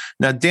future.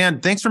 Now, Dan,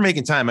 thanks for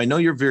making time. I know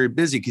you're very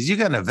busy because you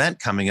got an event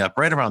coming up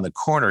right around the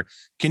corner.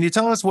 Can you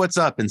tell us what's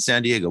up in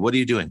San Diego? What are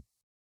you doing?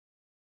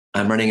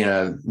 I'm running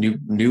a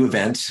new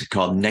event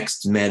called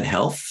NextMed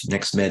Health.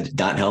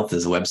 NextMed.health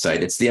is the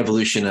website. It's the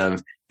evolution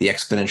of the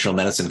Exponential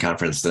Medicine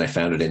Conference that I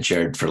founded and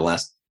chaired for the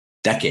last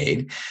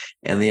decade.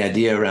 And the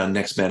idea around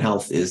NextMed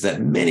Health is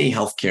that many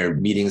healthcare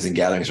meetings and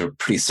gatherings are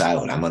pretty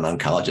siloed. I'm an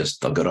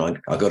oncologist. I'll go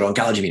to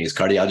oncology meetings.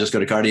 Cardiologists go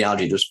to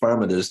cardiology. There's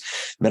pharma. There's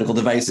medical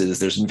devices.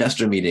 There's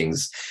investor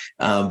meetings.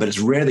 But it's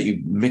rare that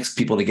you mix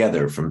people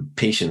together, from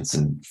patients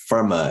and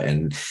pharma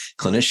and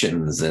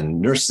clinicians and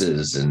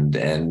nurses and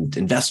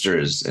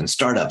investors and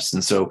startups.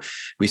 And so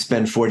we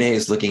spend 4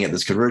 days looking at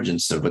this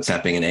convergence of what's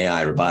happening in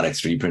AI,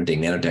 robotics, 3D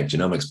printing, nanotech,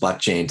 genomics,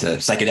 blockchain, to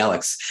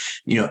psychedelics.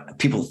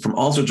 People from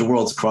all sorts of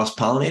worlds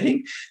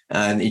cross-pollinating,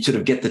 and you sort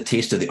of get the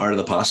taste of the art of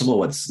the possible,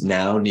 what's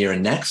now, near,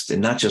 and next,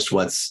 and not just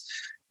what's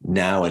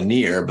now and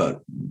near, but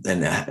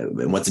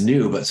and what's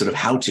new, but sort of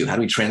how do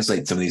we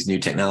translate some of these new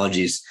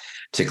technologies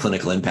to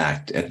clinical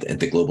impact at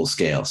the global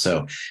scale.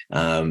 So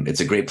it's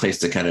a great place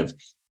to kind of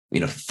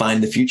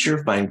find the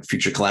future, find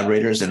future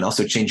collaborators, and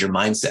also change your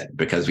mindset,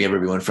 because we have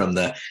everyone from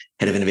the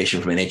head of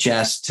innovation from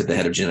NHS to the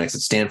head of genetics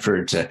at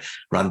Stanford to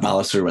Ron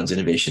Ballas, who runs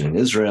innovation in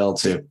Israel,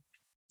 to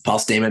Paul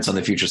Stamets on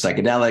the future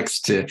psychedelics,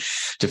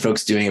 to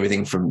folks doing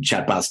everything from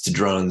chatbots to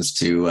drones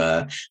to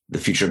the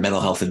future of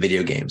mental health and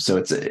video games. So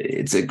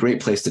it's a great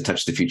place to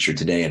touch the future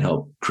today and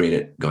help create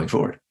it going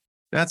forward.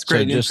 That's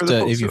great. So just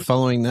if you're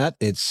following that,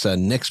 it's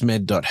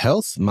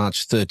nextmed.health,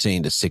 March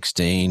 13 to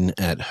 16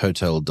 at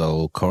Hotel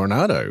del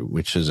Coronado,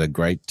 which is a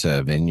great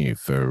venue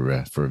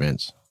for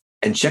events.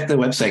 And check the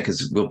website,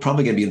 because we're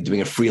probably going to be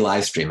doing a free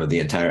live stream of the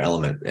entire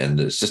element. And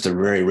it's just a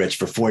very rich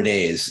for 4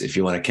 days if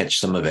you want to catch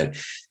some of it.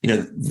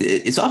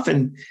 It's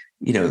often,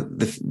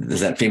 there's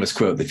that famous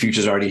quote, the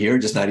future's already here,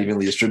 just not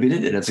evenly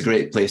distributed. And it's a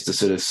great place to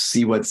sort of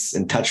see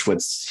touch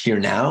what's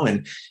here now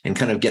and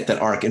kind of get that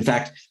arc. In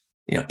fact,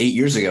 8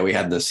 years ago, we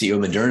had the CEO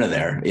of Moderna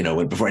there,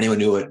 before anyone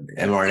knew what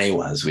mRNA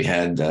was. We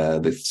had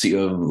the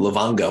CEO of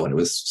Livongo when it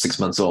was 6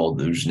 months old,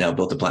 who's now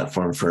built a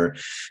platform for,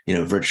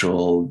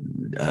 virtual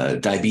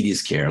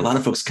diabetes care. A lot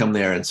of folks come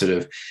there and sort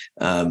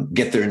of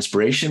get their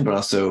inspiration, but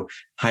also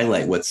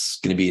highlight what's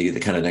going to be the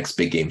kind of next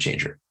big game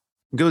changer.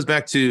 It goes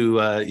back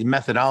to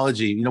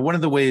methodology. One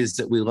of the ways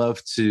that we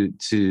love to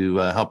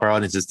help our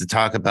audience is to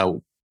talk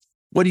about,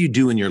 what do you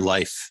do in your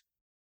life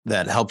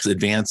that helps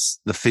advance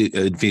the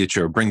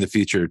future or bring the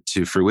future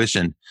to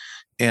fruition.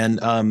 And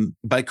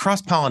by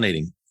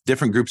cross-pollinating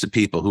different groups of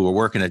people who are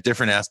working at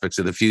different aspects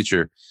of the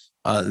future,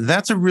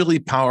 That's a really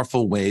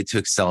powerful way to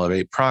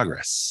accelerate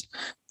progress.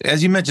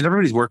 As you mentioned,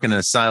 everybody's working in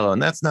a silo,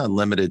 and that's not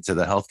limited to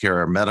the healthcare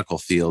or medical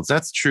fields.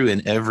 That's true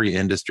in every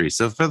industry.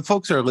 So for the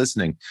folks who are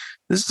listening,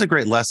 this is a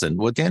great lesson.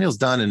 What Daniel's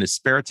done in his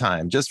spare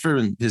time, just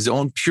for his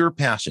own pure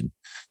passion,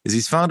 is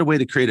he's found a way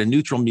to create a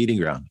neutral meeting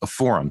ground, a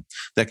forum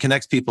that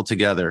connects people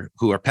together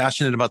who are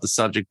passionate about the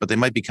subject, but they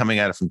might be coming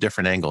at it from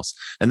different angles.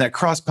 And that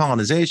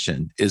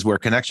cross-pollination is where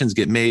connections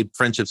get made,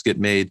 friendships get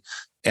made,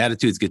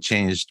 attitudes get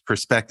changed,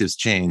 perspectives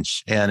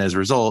change. And as a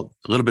result,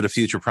 a little bit of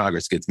future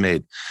progress gets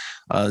made.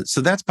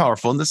 So that's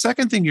powerful. And the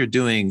second thing you're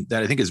doing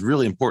that I think is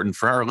really important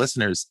for our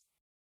listeners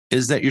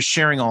is that you're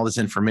sharing all this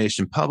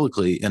information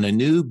publicly in a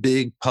new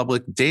big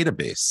public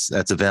database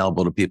that's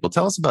available to people.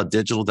 Tell us about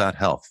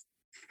digital.health.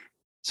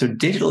 So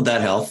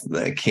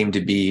digital.health came to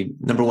be,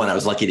 number one, I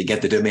was lucky to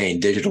get the domain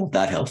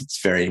digital.health.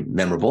 It's very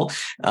memorable.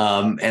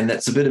 And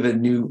that's a bit of a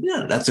new,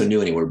 not so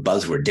new anymore,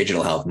 buzzword,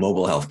 digital health,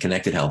 mobile health,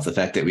 connected health, the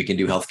fact that we can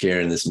do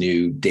healthcare in this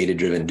new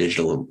data-driven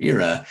digital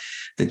era.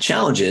 The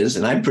challenge is,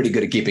 and I'm pretty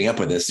good at keeping up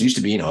with this, there used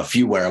to be, a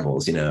few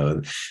wearables,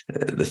 the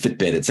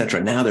Fitbit, et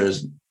cetera. Now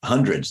there's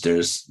hundreds.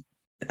 There's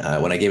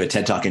when I gave a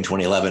TED talk in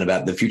 2011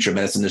 about the future of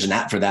medicine, there's an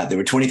app for that. There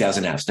were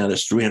 20,000 apps. Now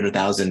there's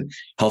 300,000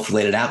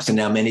 health-related apps, and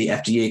now many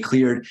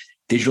FDA-cleared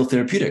digital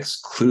therapeutics,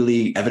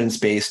 clearly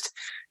evidence-based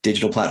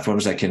digital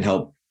platforms that can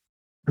help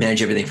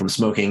manage everything from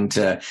smoking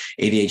to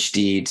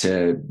ADHD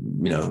to,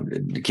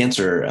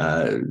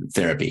 cancer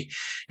therapy.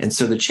 And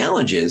so the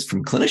challenge is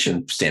from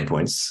clinician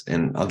standpoints,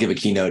 and I'll give a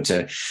keynote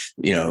to,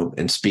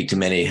 and speak to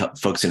many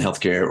folks in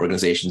healthcare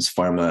organizations,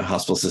 pharma,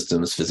 hospital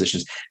systems,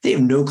 physicians. They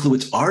have no clue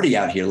what's already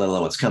out here, let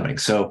alone what's coming.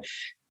 So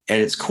at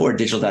its core,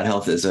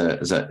 digital.health is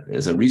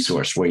a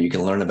resource where you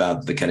can learn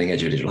about the cutting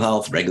edge of digital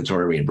health,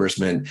 regulatory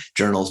reimbursement,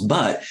 journals,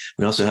 but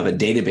we also have a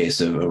database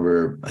of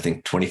over, I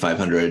think,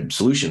 2,500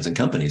 solutions and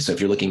companies. So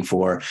if you're looking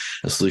for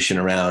a solution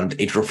around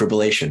atrial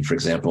fibrillation, for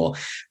example,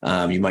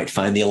 you might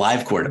find the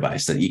AliveCore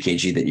device, that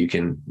EKG that you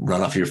can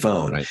run off your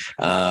phone.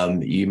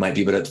 Right. You might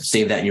be able to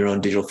save that in your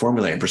own digital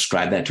formulary and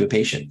prescribe that to a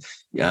patient.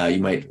 You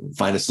might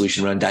find a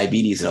solution around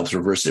diabetes that helps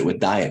reverse it with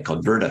diet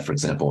called Virta, for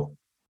example.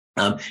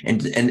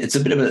 And it's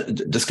a bit of a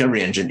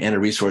discovery engine and a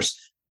resource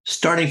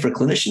starting for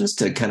clinicians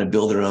to kind of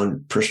build their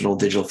own personal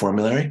digital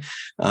formulary.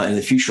 In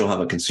the future, we'll have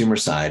a consumer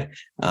side.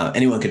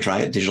 Anyone can try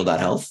it,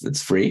 digital.health.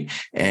 It's free.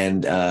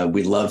 And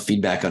we love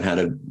feedback on how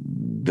to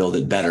build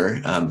it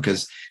better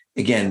because,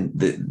 again,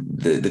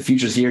 the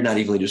future's here, not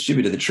evenly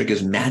distributed. The trick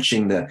is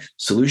matching the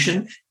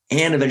solution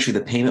and eventually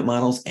the payment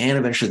models, and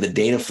eventually the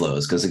data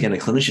flows. Because again, a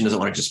clinician doesn't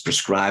want to just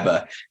prescribe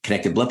a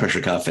connected blood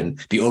pressure cuff and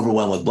be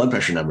overwhelmed with blood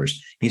pressure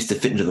numbers. He needs to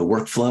fit into the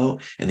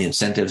workflow and the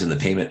incentives and the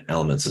payment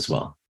elements as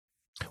well.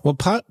 Well,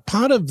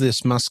 part of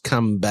this must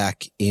come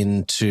back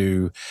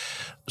into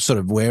sort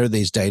of where are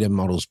these data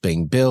models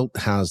being built?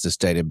 How's this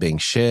data being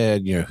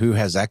shared? Who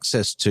has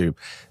access to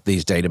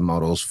these data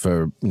models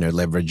for,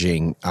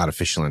 leveraging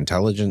artificial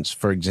intelligence,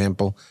 for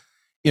example?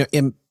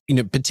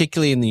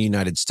 Particularly in the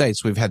United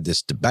States, we've had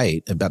this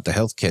debate about the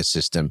healthcare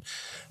system,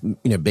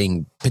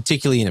 being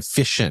particularly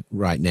inefficient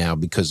right now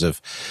because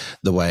of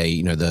the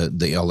way,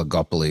 the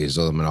oligopolies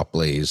or the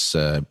monopolies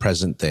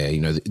present there.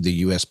 The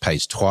US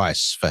pays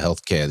twice for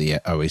healthcare, the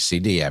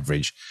OECD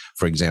average,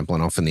 for example,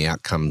 and often the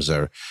outcomes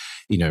are,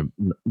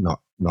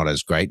 not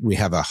as great. We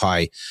have a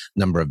high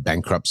number of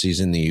bankruptcies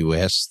in the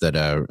US that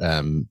are,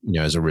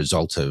 as a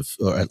result of,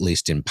 or at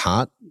least in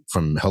part,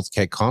 from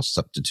healthcare costs,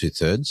 up to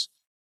 2/3.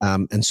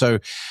 And so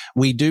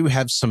we do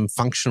have some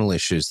functional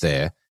issues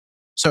there.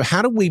 So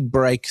how do we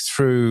break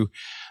through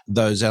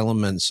those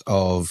elements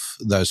of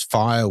those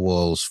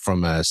firewalls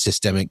from a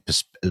systemic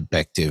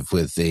perspective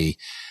with the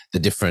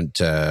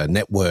different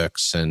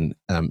networks and,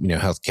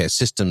 healthcare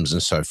systems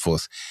and so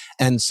forth?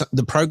 And so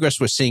the progress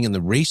we're seeing in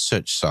the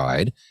research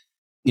side,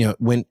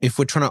 if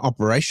we're trying to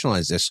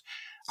operationalize this,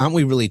 aren't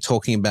we really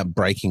talking about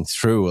breaking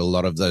through a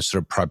lot of those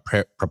sort of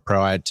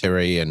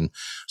proprietary and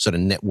sort of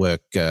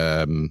network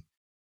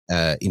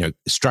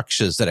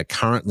structures that are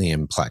currently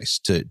in place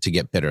to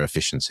get better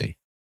efficiency?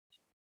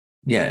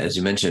 Yeah, as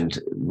you mentioned,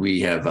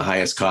 we have the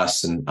highest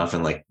costs and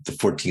often like the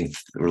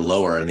 14th or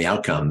lower in the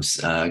outcomes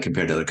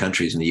compared to other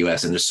countries in the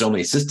US. And there's so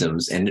many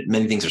systems and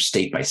many things are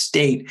state by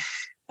state.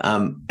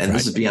 And right.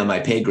 This is beyond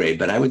my pay grade,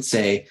 but I would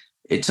say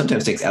it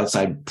sometimes takes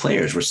outside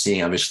players. We're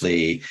seeing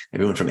obviously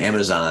everyone from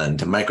Amazon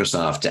to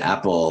Microsoft to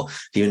Apple,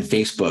 to even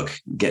Facebook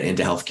get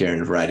into healthcare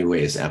in a variety of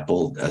ways.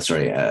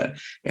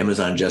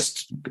 Amazon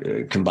just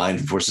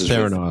combined forces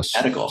with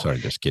medical. Sorry,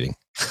 just kidding.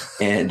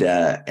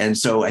 And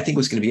so I think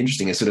what's going to be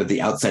interesting is sort of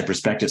the outside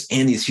perspectives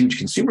and these huge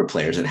consumer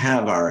players that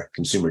have our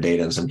consumer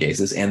data in some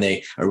cases, and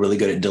they are really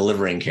good at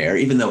delivering care.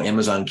 Even though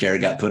Amazon Care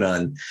got put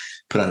on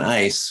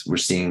ice, we're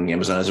seeing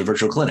Amazon as a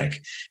virtual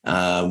clinic.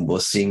 We're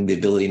seeing the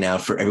ability now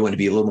for everyone to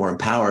be a little more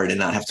empowered and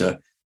not have to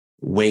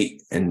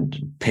wait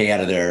and pay out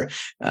of their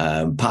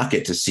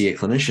pocket to see a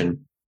clinician,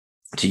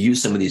 to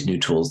use some of these new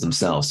tools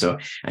themselves. So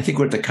I think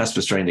we're at the cusp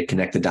of starting to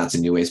connect the dots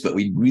in new ways, but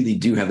we really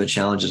do have the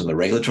challenges on the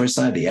regulatory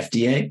side, the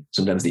FDA,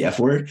 sometimes the F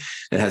word,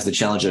 that has the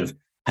challenge of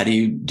how do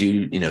you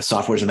do,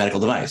 software as a medical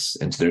device?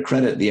 And to their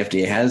credit, the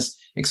FDA has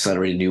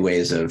accelerated new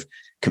ways of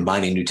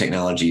combining new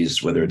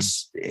technologies, whether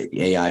it's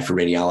AI for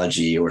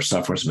radiology or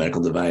software as a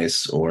medical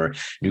device or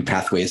new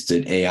pathways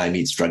to AI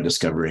meets drug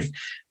discovery.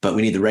 But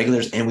we need the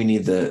regulators and we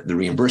need the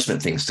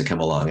reimbursement things to come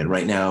along. And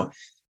right now,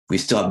 we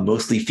still have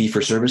mostly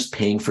fee-for-service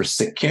paying for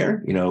sick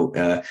care,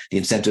 the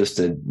incentives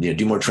to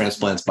do more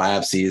transplants,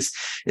 biopsies,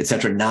 et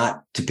cetera,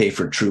 not to pay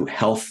for true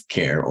health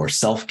care or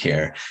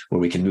self-care, where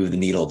we can move the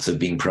needle to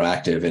being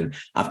proactive and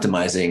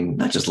optimizing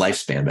not just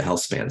lifespan, but health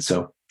span.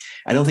 So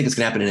I don't think it's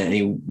going to happen in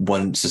any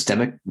one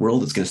systemic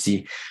world. It's going to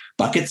see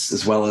buckets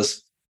as well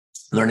as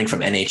learning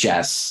from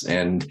NHS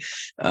and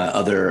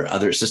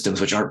other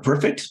systems which aren't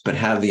perfect, but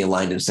have the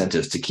aligned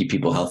incentives to keep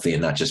people healthy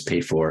and not just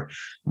pay for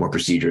more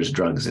procedures,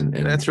 drugs. And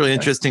that's really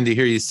interesting to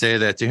hear you say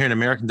that, to hear an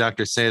American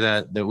doctor say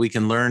that we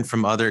can learn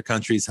from other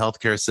countries'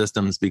 healthcare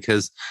systems,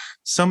 because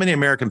so many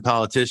American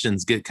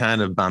politicians get kind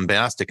of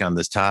bombastic on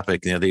this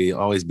topic. They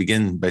always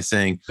begin by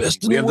saying,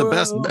 we have the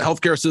best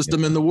healthcare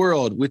system in the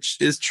world, which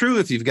is true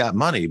if you've got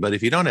money. But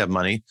if you don't have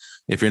money,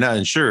 if you're not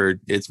insured,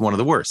 it's one of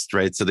the worst,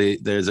 right? So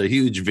there's a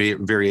huge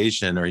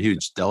variation or a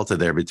huge delta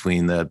there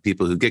between the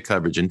people who get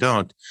coverage and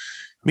don't.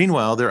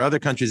 Meanwhile, there are other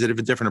countries that have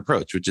a different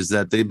approach, which is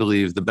that they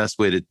believe the best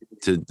way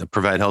to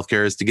provide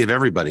healthcare is to give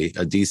everybody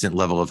a decent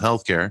level of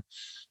healthcare.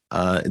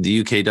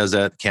 The UK does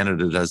that,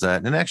 Canada does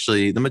that, and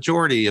actually the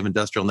majority of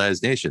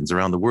industrialized nations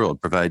around the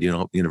world provide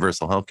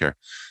universal healthcare.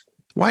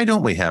 Why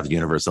don't we have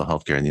universal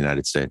healthcare in the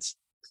United States?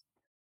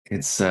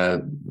 It's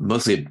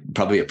mostly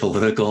probably a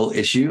political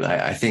issue.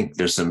 I think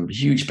there's some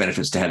huge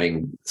benefits to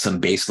having some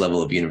base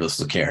level of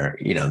universal care.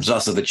 There's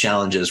also the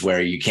challenges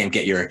where you can't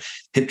get your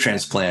hip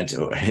transplant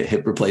or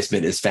hip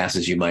replacement as fast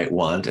as you might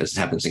want, as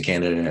happens in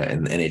Canada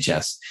and the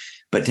NHS.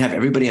 But to have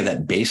everybody have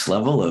that base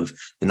level of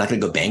they're not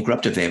going to go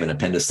bankrupt if they have an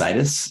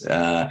appendicitis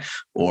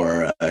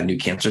or a new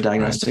cancer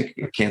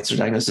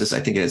diagnosis,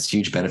 I think it has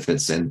huge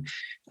benefits. And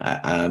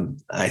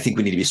I think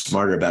we need to be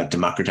smarter about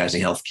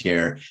democratizing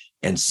healthcare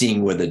and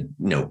seeing where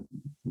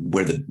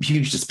the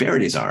huge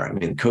disparities are. I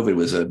mean, COVID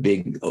was a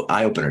big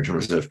eye opener in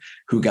terms of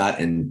who got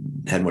and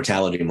had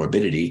mortality and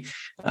morbidity,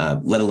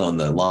 let alone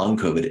the long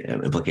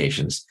COVID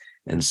implications.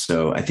 And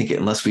so I think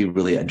unless we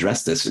really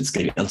address this, it's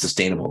going to be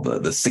unsustainable.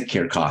 The sick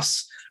care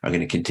costs are going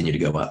to continue to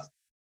go up.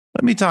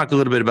 Let me talk a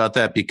little bit about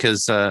that,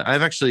 because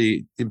I've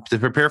actually, to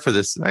prepare for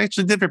this, I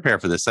actually did prepare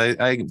for this.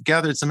 I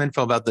gathered some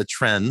info about the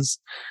trends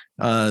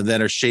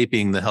that are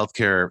shaping the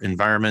healthcare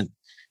environment.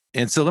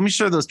 And so let me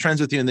share those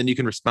trends with you, and then you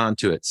can respond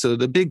to it. So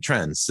the big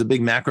trends, the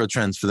big macro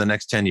trends for the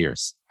next 10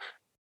 years.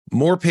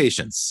 More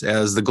patients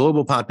as the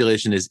global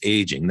population is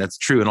aging. That's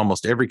true in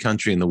almost every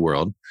country in the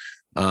world.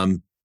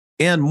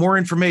 And more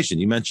information.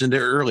 You mentioned it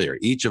earlier.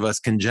 Each of us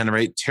can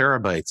generate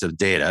terabytes of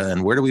data.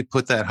 And where do we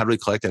put that? How do we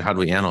collect it? How do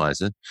we analyze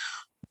it?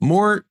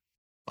 More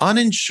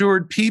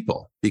uninsured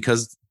people,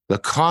 because the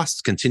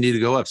costs continue to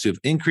go up. So you have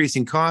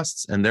increasing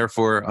costs and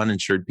therefore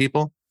uninsured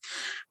people.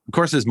 Of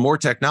course, there's more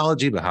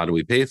technology, but how do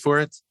we pay for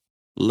it?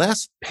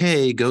 Less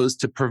pay goes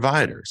to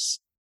providers.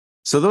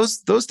 So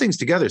those things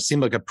together seem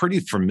like a pretty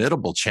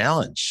formidable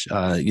challenge.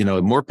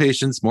 More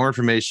patients, more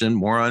information,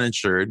 more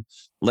uninsured,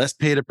 less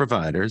pay to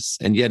providers,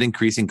 and yet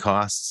increasing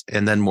costs,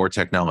 and then more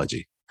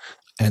technology.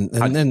 And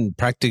then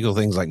practical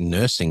things like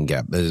nursing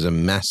gap. There's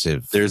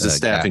a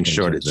staffing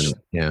shortage.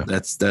 Yeah,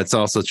 that's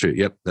also true.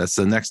 Yep, that's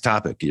the next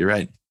topic. You're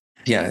right.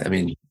 Yeah, I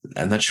mean,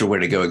 I'm not sure where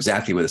to go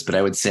exactly with this, but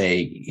I would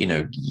say,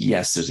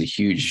 yes, there's a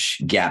huge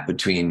gap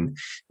between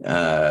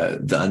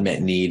the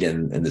unmet need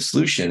and the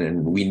solution,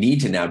 and we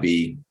need to now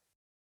be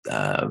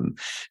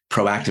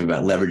proactive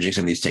about leveraging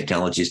some of these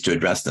technologies to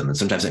address them. And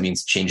sometimes that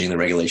means changing the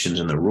regulations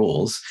and the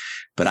rules.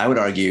 But I would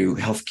argue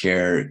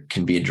healthcare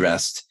can be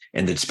addressed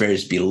and the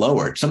disparities be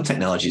lowered. Some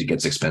technology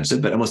gets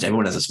expensive, but almost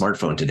everyone has a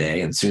smartphone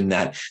today. And soon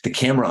the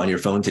camera on your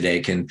phone today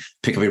can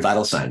pick up your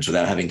vital signs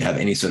without having to have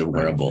any sort of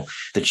wearable.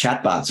 The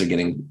chatbots are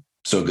getting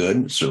so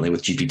good, certainly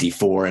with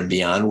GPT-4 and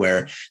beyond,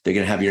 where they're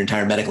going to have your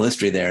entire medical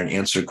history there and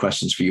answer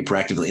questions for you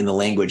proactively in the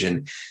language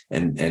and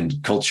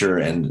culture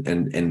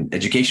and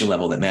education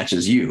level that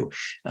matches you.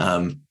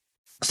 So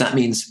that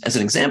means, as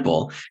an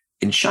example,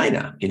 in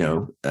China,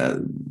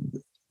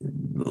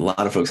 a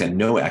lot of folks had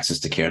no access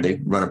to care. They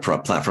run a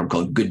platform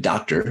called Good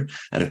Doctor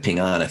out of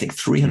Ping'an. I think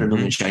 300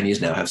 million Chinese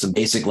now have some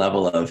basic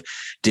level of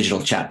digital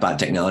chatbot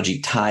technology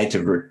tied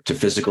to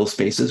physical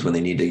spaces when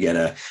they need to get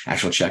a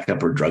actual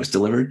checkup or drugs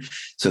delivered.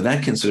 So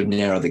that can sort of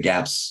narrow the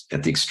gaps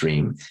at the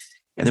extreme.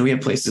 And then we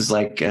have places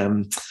like,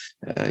 in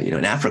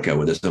Africa,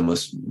 where there's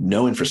almost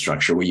no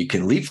infrastructure, where you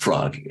can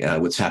leapfrog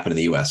what's happened in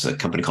the U.S. A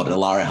company called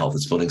Elara Health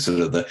is building sort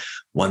of the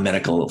one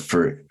medical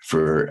for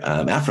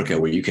Africa,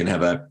 where you can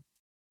have a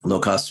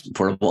low-cost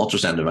portable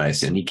ultrasound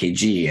device, an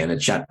EKG, and a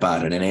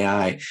chatbot, and an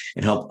AI,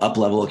 and help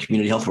up-level a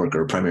community health worker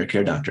or primary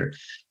care doctor.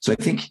 So I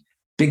think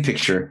big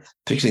picture,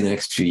 particularly in the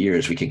next few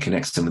years, we can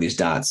connect some of these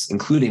dots,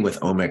 including with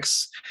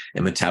omics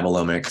and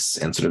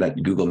metabolomics and sort of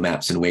that Google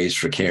Maps and Ways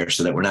for care,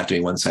 so that we're not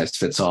doing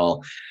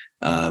one-size-fits-all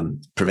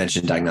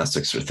prevention,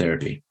 diagnostics, or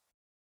therapy.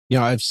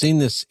 Yeah, I've seen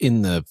this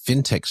in the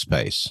fintech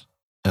space.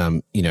 I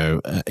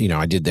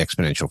did the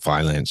exponential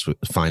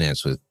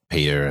finance with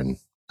Peter and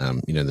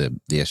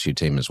the SU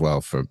team as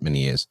well for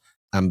many years.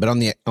 But on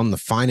the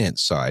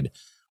finance side,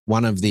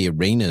 one of the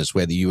arenas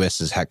where the US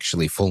has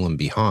actually fallen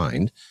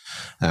behind,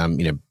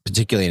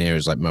 particularly in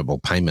areas like mobile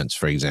payments,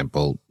 for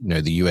example,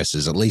 the US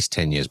is at least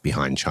 10 years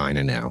behind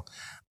China now.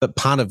 But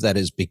part of that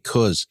is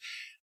because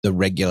the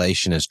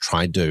regulation has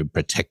tried to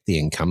protect the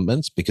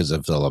incumbents because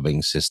of the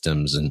lobbying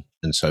systems and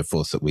so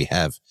forth that we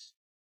have.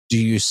 Do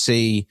you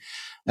see,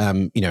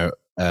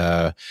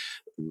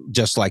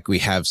 just like we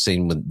have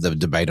seen with the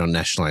debate on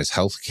nationalized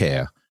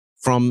healthcare,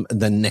 from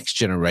the next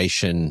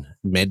generation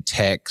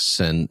MedTechs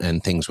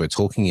and things we're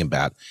talking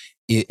about,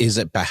 is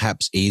it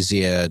perhaps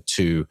easier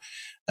to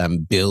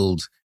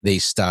build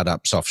these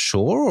startups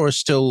offshore, or is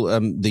still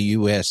the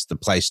US the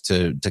place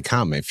to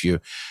come if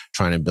you're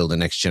trying to build a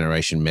next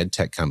generation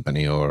MedTech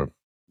company or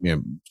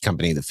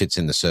company that fits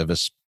in the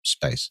service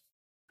space?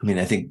 I mean,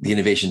 I think the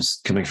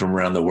innovation's coming from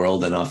around the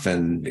world and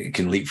often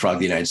can leapfrog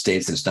the United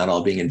States, and it's not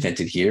all being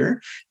invented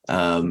here.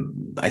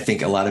 I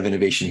think a lot of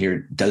innovation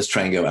here does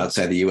try and go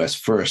outside the US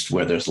first,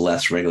 where there's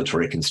less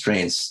regulatory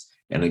constraints.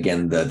 And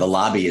again, the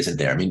lobby isn't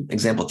there. I mean,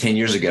 example, 10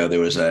 years ago, there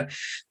was a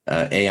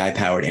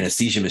AI-powered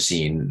anesthesia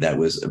machine that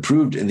was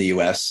approved in the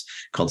US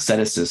called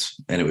Sedasys,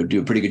 and it would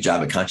do a pretty good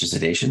job at conscious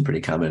sedation,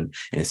 pretty common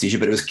anesthesia,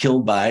 but it was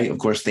killed by, of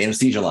course, the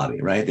anesthesia lobby,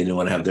 right? They didn't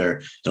want to have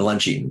their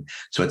lunch eaten.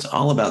 So it's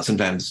all about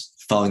sometimes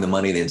following the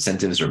money, the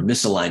incentives, or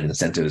misaligned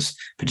incentives,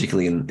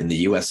 particularly in the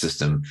US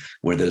system,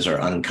 where those are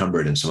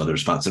unencumbered in some other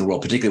spots in the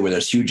world, particularly where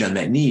there's huge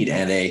unmet need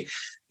and it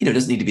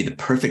doesn't need to be the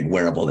perfect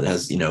wearable that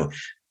has,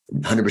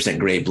 100%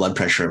 grade blood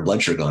pressure and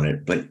blood sugar on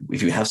it. But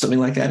if you have something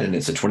like that and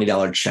it's a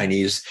 $20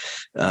 Chinese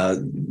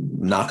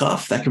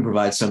knockoff, that can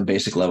provide some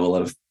basic level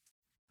of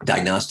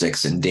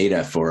diagnostics and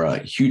data for a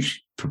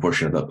huge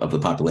proportion of the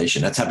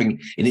population. That's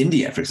happening in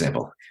India, for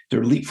example.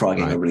 They're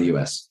leapfrogging over the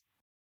US.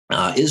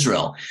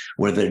 Israel,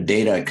 where their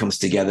data comes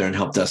together and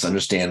helped us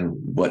understand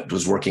what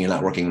was working and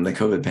not working in the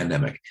COVID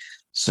pandemic.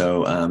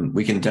 So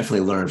we can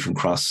definitely learn from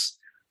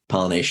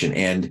cross-pollination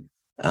and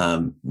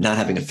not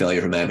having a failure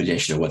of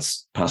imagination of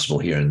what's possible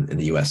here in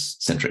the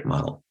US-centric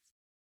model.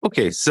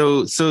 Okay,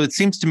 so it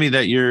seems to me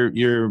that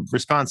your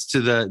response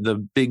to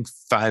the big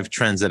 5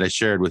 trends that I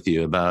shared with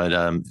you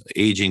about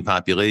aging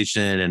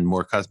population and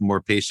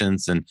more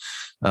patients and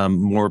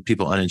more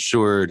people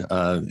uninsured,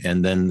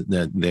 and then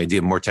the idea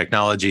of more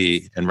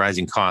technology and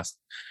rising costs.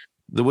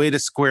 The way to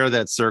square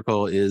that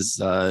circle is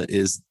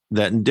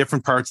that in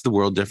different parts of the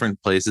world,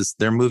 different places,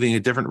 they're moving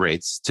at different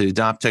rates to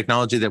adopt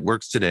technology that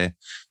works today,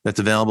 that's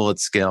available at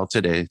scale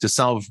today to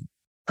solve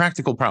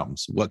practical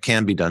problems. What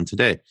can be done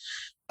today?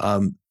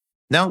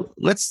 Now,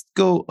 let's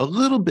go a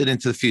little bit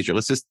into the future.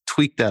 Let's just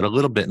tweak that a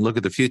little bit and look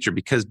at the future,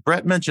 because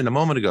Brett mentioned a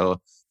moment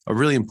ago a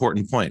really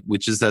important point,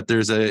 which is that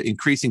there's an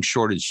increasing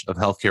shortage of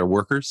healthcare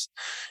workers.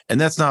 And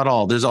that's not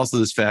all. There's also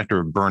this factor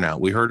of burnout.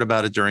 We heard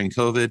about it during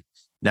COVID.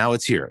 Now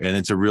it's here, and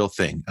it's a real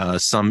thing.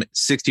 Some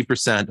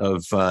 60%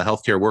 of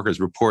healthcare workers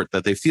report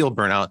that they feel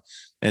burnout,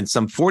 and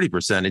some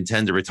 40%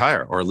 intend to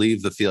retire or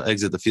leave the field,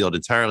 exit the field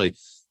entirely.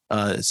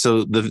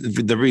 So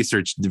the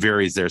research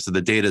varies there. So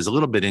the data is a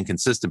little bit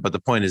inconsistent, but the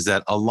point is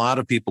that a lot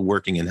of people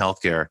working in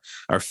healthcare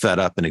are fed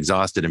up and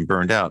exhausted and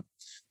burned out.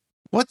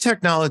 What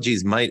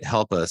technologies might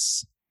help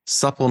us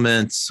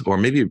supplement or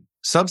maybe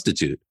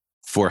substitute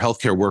for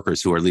healthcare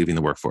workers who are leaving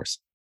the workforce?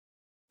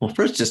 Well,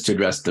 first, just to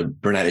address the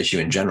burnout issue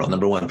in general,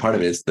 number one part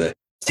of it is the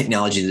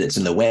technology that's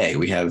in the way.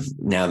 We have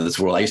now this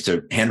world. I used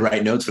to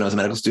handwrite notes when I was a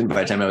medical student.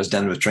 By the time I was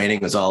done with training,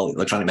 it was all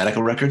electronic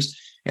medical records.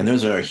 And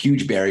those are a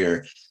huge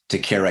barrier to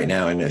care right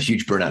now and a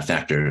huge burnout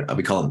factor. I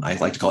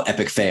like to call it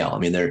epic fail. I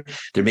mean, they're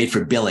made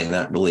for billing,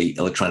 not really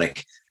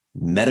electronic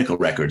medical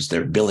records.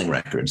 They're billing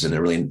records, and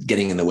they're really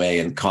getting in the way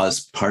and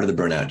cause part of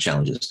the burnout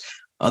challenges.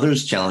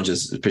 Others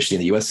challenges, especially in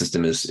the U.S.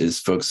 system, is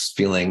folks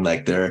feeling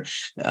like they're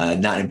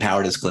not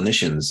empowered as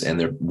clinicians and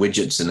they're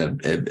widgets in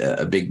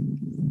a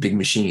big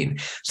machine.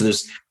 So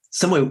there's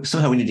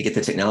somehow we need to get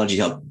the technology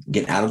to help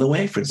get out of the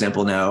way. For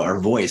example, now our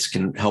voice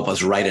can help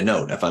us write a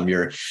note. If I'm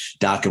your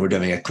doc and we're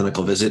doing a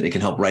clinical visit, it can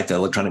help write the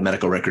electronic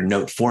medical record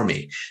note for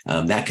me.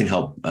 That can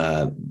help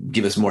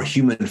give us more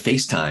human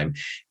face time.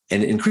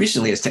 And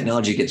increasingly, as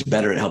technology gets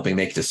better at helping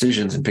make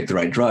decisions and pick the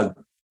right drug,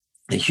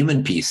 the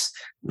human piece,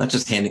 not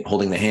just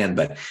holding the hand,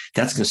 but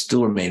that's going to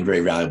still remain very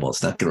valuable.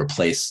 It's not going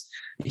to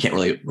you can't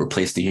really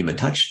replace the human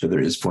touch, but there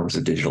is forms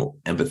of digital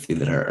empathy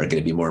that are going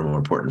to be more and more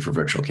important for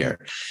virtual care.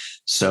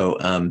 So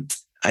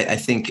I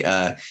think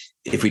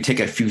if we take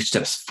a few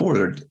steps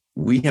forward,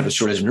 we have a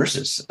shortage of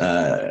nurses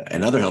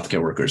and other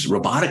healthcare workers.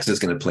 Robotics is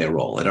going to play a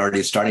role. It already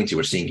is starting to.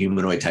 We're seeing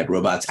humanoid type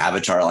robots,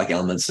 avatar-like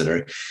elements that are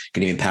going to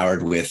be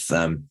empowered with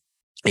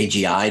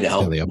AGI to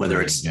help,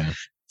 whether it's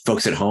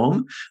folks at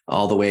home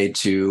all the way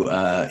to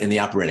in the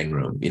operating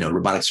room.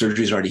 Robotic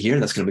surgery is already here.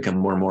 That's going to become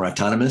more and more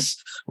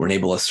autonomous. We're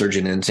enable a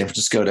surgeon in San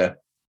Francisco to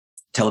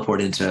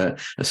teleport into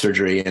a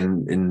surgery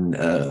in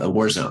a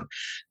war zone.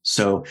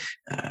 So,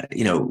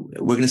 we're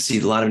going to see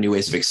a lot of new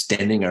ways of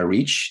extending our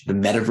reach. The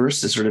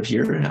metaverse is sort of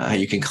here. How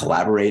you can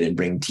collaborate and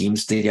bring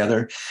teams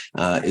together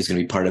is going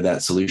to be part of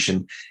that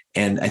solution.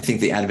 And I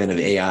think the advent of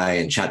AI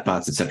and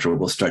chatbots, et cetera,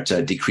 will start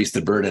to decrease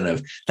the burden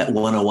of that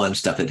one-on-one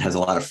stuff that has a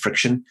lot of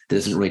friction, that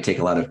doesn't really take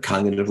a lot of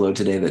cognitive load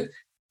today,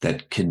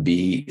 that can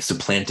be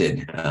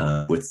supplanted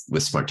with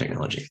smart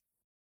technology.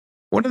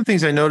 One of the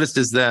things I noticed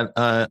is that,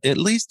 at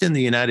least in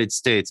the United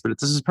States, but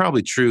this is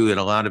probably true in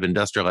a lot of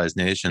industrialized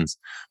nations,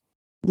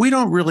 we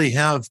don't really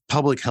have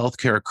public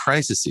healthcare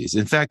crises.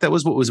 In fact, that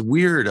was what was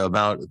weird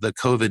about the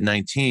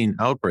COVID-19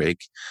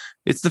 outbreak.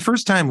 It's the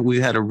first time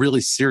we've had a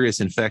really serious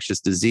infectious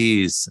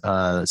disease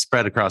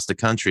spread across the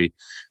country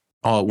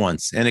all at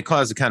once. And it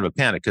caused a kind of a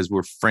panic because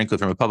we're, frankly,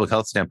 from a public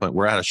health standpoint,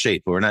 we're out of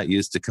shape. We're not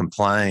used to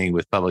complying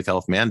with public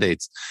health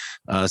mandates.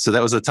 So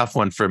that was a tough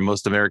one for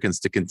most Americans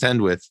to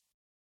contend with.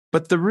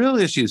 But the real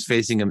issues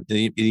facing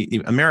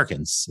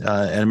Americans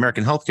and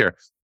American healthcare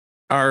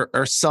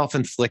are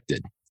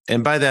self-inflicted.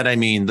 And by that, I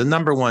mean the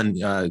number one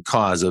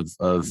cause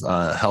of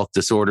health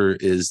disorder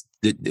is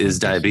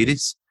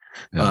diabetes,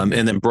 and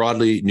then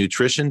broadly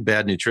nutrition,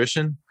 bad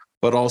nutrition,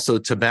 but also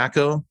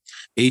tobacco,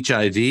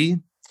 HIV,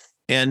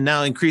 and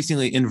now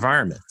increasingly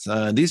environment.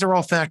 These are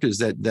all factors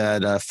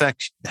that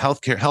affect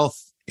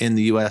health in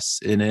the U.S.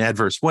 in an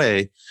adverse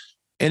way.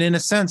 And in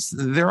a sense,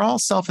 they're all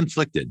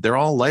self-inflicted. They're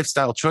all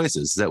lifestyle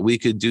choices that we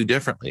could do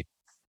differently.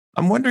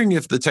 I'm wondering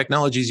if the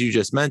technologies you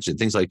just mentioned,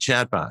 things like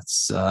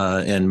chatbots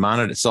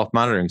and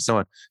self-monitoring and so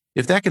on,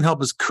 if that can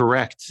help us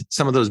correct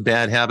some of those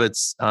bad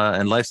habits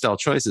and lifestyle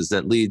choices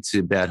that lead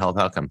to bad health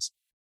outcomes.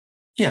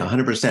 Yeah,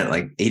 100%.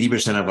 Like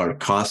 80% of our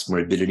cost,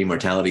 morbidity,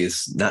 mortality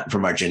is not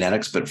from our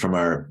genetics, but from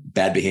our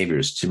bad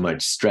behaviors, too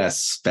much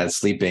stress, bad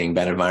sleeping,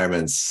 bad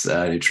environments,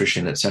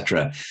 nutrition, et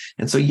cetera.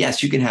 And so,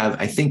 yes, you can have,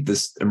 I think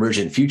this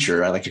emergent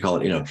future, I like to call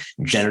it,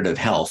 generative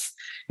health,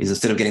 is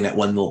instead of getting that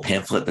one little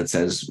pamphlet that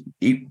says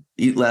eat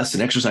less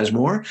and exercise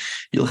more,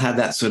 you'll have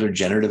that sort of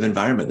generative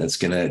environment that's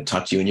going to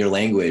talk to you in your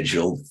language.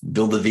 You'll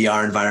build the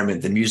VR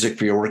environment, the music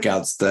for your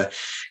workouts, the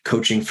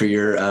coaching for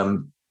your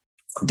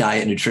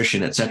diet,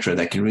 nutrition, et cetera,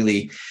 that can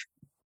really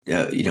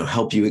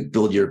help you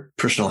build your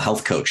personal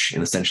health coach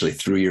and essentially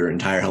through your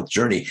entire health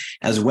journey,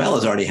 as well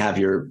as already have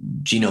your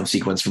genome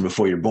sequence from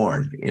before you're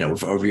born.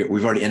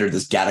 We've already entered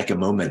this Gattaca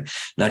moment,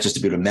 not just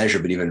to be able to measure,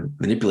 but even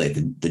manipulate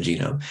the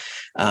genome.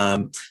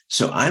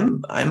 So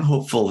I'm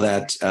hopeful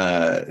that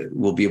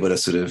we'll be able to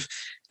sort of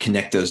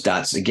connect those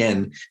dots.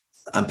 Again,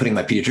 I'm putting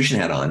my pediatrician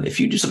hat on. If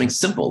you do something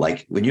simple,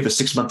 like when you have a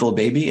 6-month-old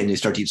baby and you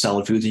start to eat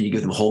solid foods and you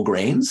give them whole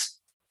grains,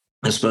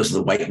 as opposed to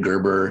the white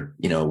Gerber,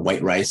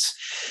 white rice,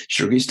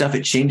 sugary stuff,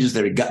 it changes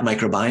their gut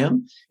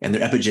microbiome and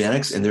their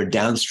epigenetics, and their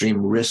downstream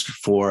risk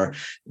for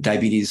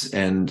diabetes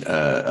and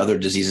other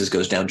diseases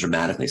goes down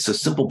dramatically. So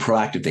simple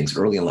proactive things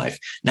early in life,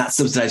 not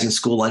subsidizing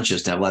school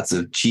lunches to have lots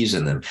of cheese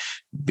in them,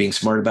 being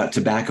smart about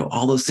tobacco,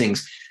 all those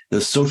things,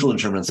 those social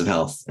determinants of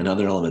health and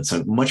other elements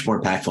are much more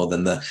impactful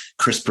than the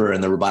CRISPR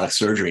and the robotic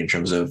surgery in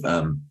terms of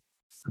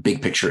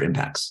big picture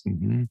impacts.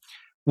 Mm-hmm.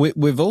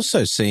 We've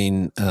also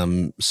seen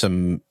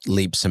some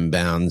leaps and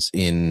bounds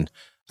in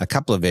a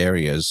couple of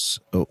areas.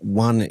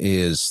 One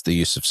is the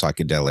use of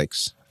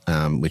psychedelics,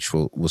 which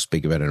we'll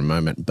speak about in a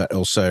moment, but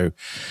also,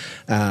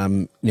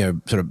 sort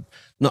of,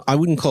 not, I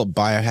wouldn't call it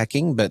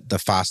biohacking, but the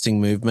fasting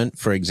movement,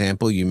 for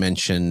example. You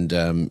mentioned,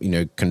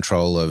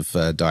 control of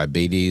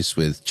diabetes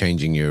with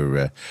changing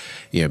your,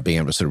 being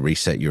able to sort of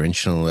reset your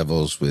insulin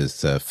levels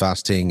with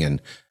fasting.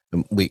 And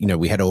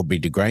we had Aubrey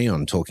de Grey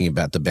on talking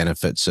about the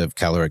benefits of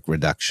caloric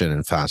reduction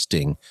and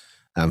fasting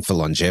for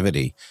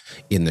longevity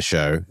in the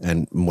show,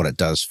 and what it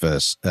does for,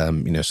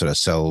 sort of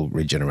cell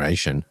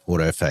regeneration,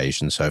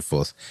 autophagy, and so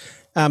forth.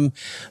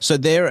 So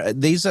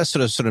these are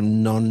sort of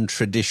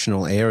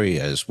non-traditional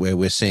areas where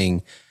we're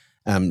seeing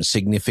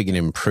significant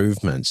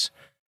improvements.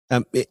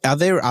 Are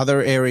there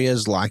other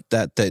areas like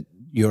that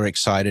you're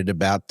excited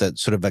about that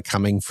sort of are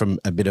coming from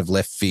a bit of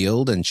left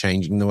field and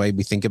changing the way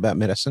we think about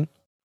medicine?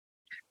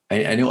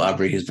 I know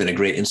Aubrey has been a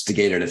great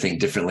instigator to think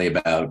differently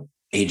about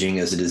aging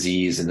as a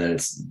disease, and that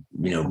it's,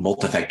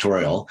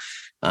 multifactorial.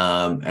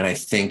 And I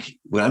think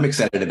what I'm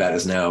excited about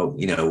is now,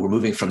 we're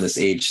moving from this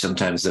age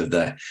sometimes of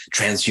the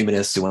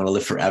transhumanists who want to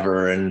live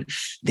forever and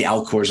the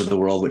Alcors of the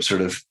world, which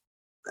sort of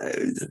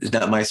is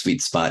not my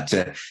sweet spot,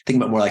 to think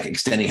about more like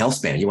extending health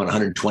span. You want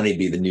 120 to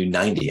be the new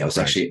 90. I was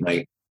actually at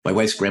my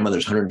wife's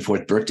grandmother's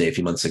 104th birthday a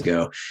few months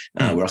ago.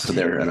 We're also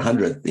there at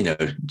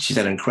 100th. She's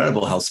had an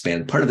incredible health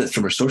span. Part of it's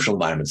from her social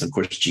environments, of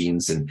course,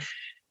 genes and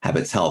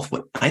habits, health.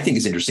 What I think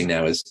is interesting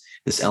now is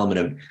this element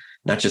of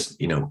not just,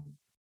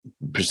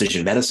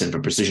 precision medicine,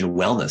 but precision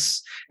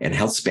wellness and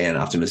health span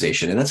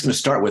optimization. And that's going to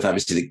start with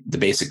obviously the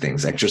basic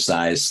things: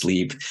 exercise,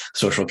 sleep,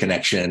 social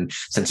connection,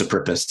 sense of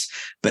purpose.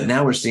 But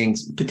now we're seeing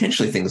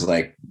potentially things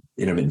like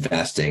intermittent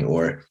fasting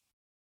or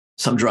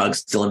some drugs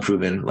still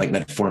improving, like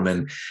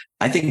metformin.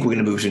 I think we're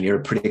going to move to an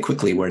era pretty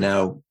quickly where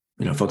now,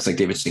 folks like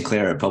David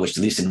Sinclair have published,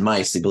 at least in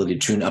mice, the ability to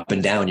tune up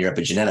and down your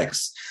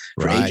epigenetics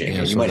for aging.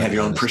 And you might have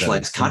your own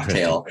personalized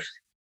cocktail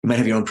You might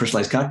have your own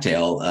personalized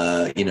cocktail.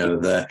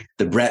 The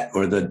Brett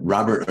or the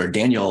Robert or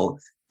Daniel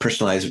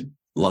personalized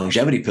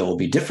longevity pill will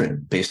be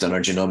different based on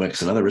our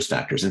genomics and other risk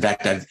factors. In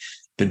fact, I've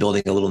been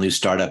building a little new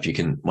startup. You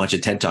can watch a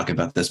TED Talk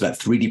about this, about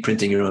 3D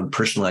printing your own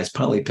personalized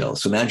poly pill.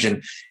 So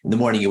imagine in the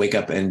morning you wake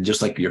up and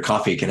just like your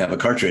coffee can have a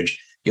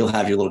cartridge, you'll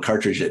have your little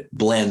cartridge that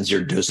blends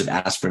your dose of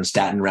aspirin,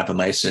 statin,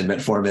 rapamycin,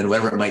 metformin,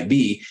 whatever it might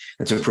be,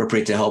 that's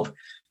appropriate to help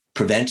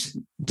prevent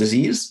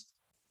disease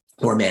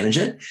or manage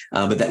it.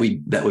 But that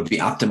would be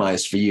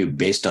optimized for you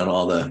based on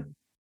all the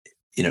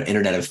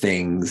Internet of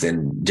Things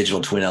and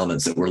digital twin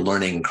elements that we're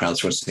learning and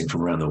crowdsourcing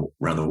from around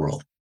the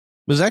world.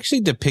 It was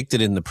actually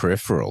depicted in The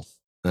Peripheral,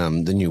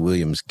 the new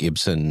Williams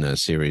Gibson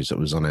series that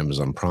was on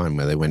Amazon Prime,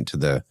 where they went to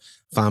the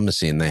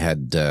pharmacy and they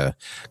had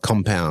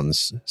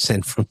compounds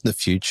sent from the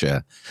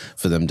future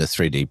for them to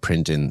 3D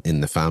print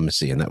in the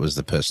pharmacy, and that was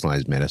the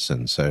personalized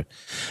medicine. So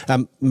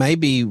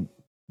maybe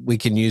we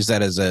can use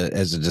that as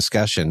a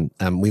discussion.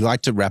 We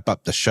like to wrap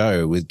up the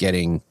show with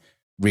getting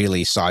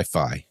really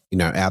sci-fi,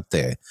 out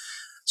there.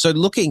 So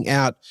looking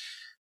out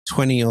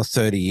 20 or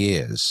 30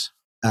 years,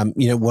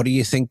 what do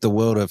you think the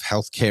world of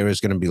healthcare is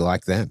going to be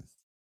like then?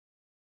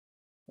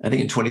 I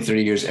think in 20,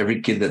 30 years,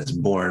 every kid that's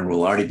born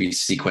will already be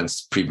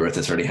sequenced pre-birth.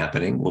 That's already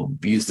happening. We'll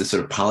use the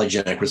sort of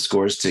polygenic risk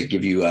scores to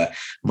give you a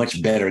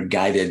much better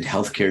guided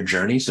healthcare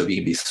journey. So you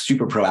can be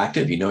super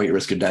proactive. You know your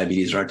risk of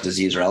diabetes or heart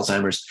disease or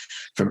Alzheimer's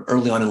from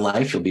early on in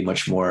life. You'll be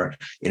much more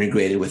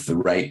integrated with the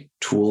right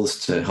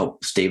tools to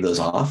help stave those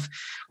off.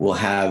 We'll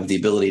have the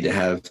ability to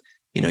have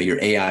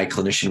your AI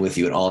clinician with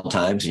you at all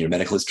times and your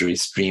medical history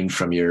streamed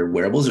from your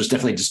wearables. There's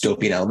definitely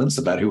dystopian elements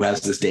about who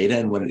has this data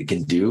and what it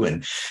can do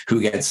and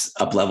who gets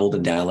up-leveled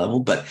and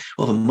down-leveled, but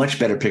we'll have a much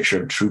better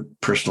picture of true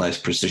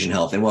personalized precision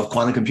health. And we'll have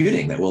quantum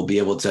computing that will be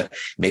able to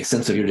make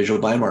sense of your digital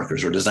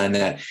biomarkers or design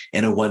that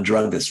N01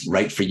 drug that's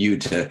right for you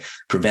to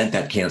prevent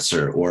that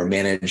cancer or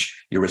manage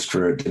your risk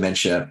for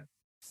dementia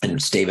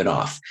and stave it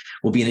off.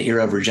 We'll be in an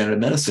era of regenerative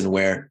medicine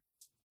where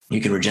you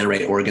can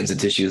regenerate organs and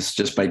tissues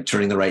just by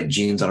turning the right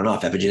genes on and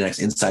off,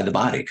 epigenetics inside the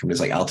body. Companies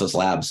like Altos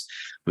Labs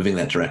moving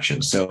that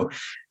direction. So,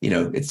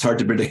 it's hard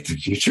to predict the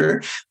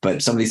future,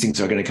 but some of these things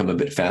are going to come a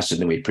bit faster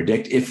than we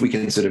predict if we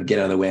can sort of get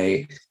out of the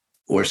way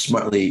or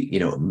smartly,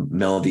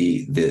 meld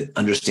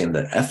understand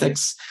the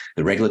ethics,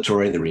 the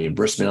regulatory, the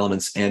reimbursement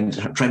elements, and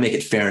try and make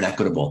it fair and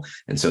equitable.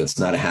 And so it's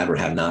not a have or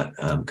have not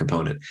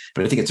component.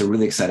 But I think it's a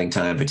really exciting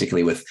time,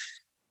 particularly with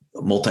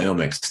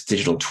multiomics,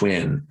 digital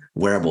twin,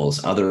 wearables,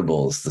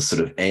 otherables, the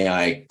sort of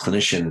AI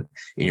clinician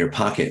in your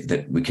pocket,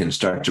 that we can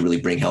start to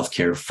really bring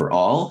healthcare for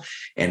all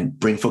and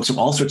bring folks from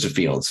all sorts of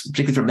fields,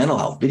 particularly for mental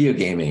health, video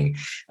gaming,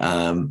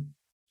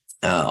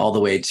 all the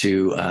way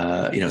to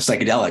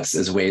psychedelics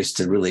as ways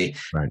to really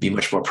be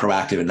much more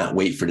proactive and not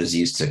wait for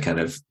disease to kind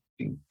of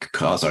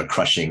cause our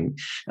crushing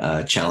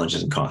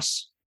challenges and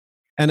costs.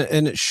 And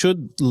it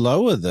should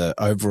lower the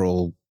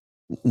overall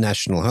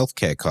national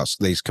healthcare costs,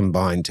 these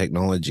combined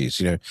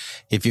technologies.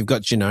 If you've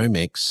got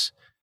genomics,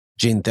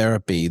 gene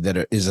therapy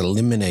that is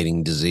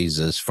eliminating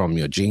diseases from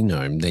your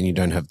genome, then you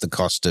don't have the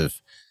cost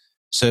of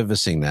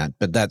servicing that.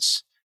 But that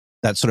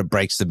sort of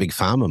breaks the big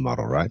pharma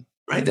model, right?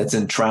 Right. That's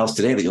in trials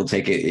today that you'll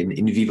take an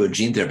in vivo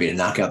gene therapy to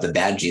knock out the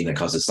bad gene that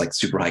causes like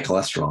super high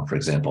cholesterol, for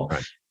example.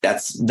 Right.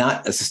 That's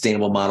not a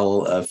sustainable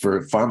model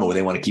for pharma where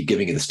they want to keep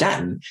giving you the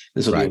statin.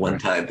 This will be a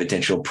one-time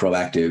potential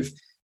proactive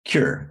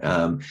cure.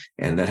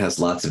 And that has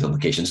lots of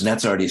implications. And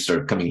that's already sort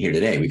of coming here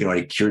today. We can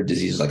already cure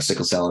diseases like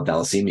sickle cell and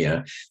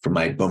thalassemia from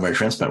my bone marrow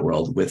transplant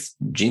world with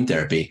gene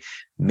therapy.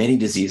 Many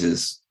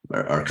diseases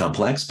are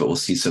complex, but we'll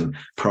see some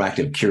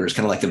proactive cures,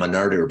 kind of like the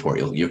Minority Report.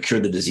 You'll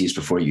cure the disease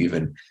before you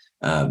even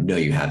know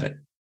you have it.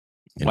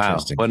 Wow.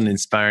 What an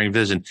inspiring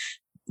vision.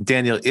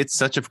 Daniel, it's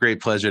such a great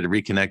pleasure to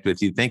reconnect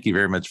with you. Thank you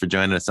very much for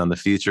joining us on The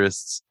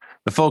Futurists.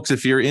 But folks,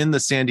 if you're in the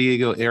San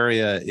Diego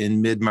area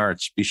in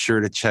mid-March, be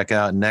sure to check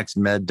out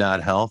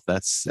nextmed.health.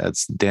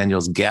 That's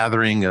Daniel's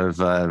gathering of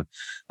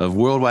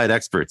worldwide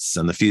experts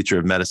on the future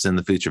of medicine,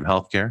 the future of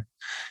healthcare.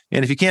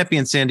 And if you can't be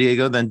in San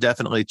Diego, then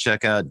definitely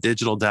check out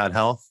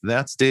digital.health.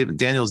 That's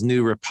Daniel's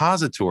new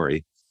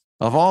repository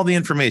of all the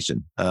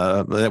information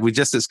that we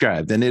just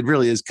described. And it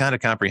really is kind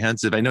of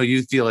comprehensive. I know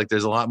you feel like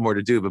there's a lot more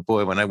to do, but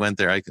boy, when I went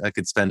there, I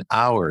could spend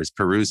hours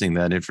perusing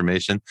that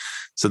information.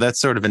 So that's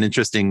sort of an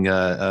interesting,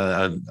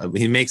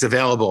 he makes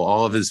available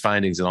all of his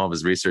findings and all of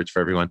his research for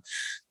everyone.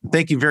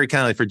 Thank you very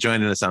kindly for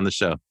joining us on the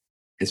show.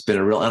 It's been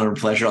a real honor and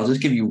pleasure. I'll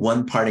just give you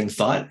one parting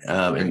thought.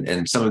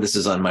 And some of this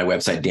is on my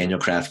website,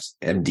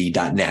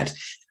 danielcraftmd.net.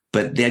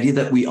 But the idea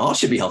that we all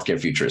should be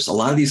healthcare futurists. A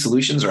lot of these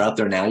solutions are out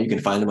there now. You can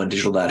find them on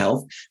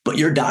digital.health. But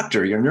your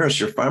doctor, your nurse,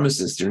 your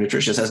pharmacist, your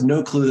nutritionist has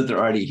no clue that they're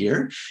already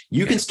here.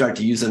 You can start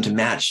to use them to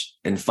match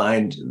and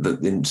find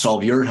and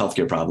solve your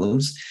healthcare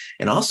problems.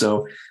 And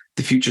also,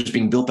 the future is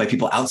being built by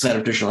people outside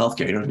of traditional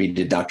healthcare. You don't have to be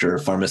a doctor,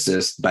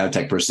 pharmacist,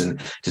 biotech person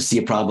to see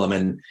a problem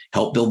and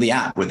help build the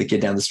app with the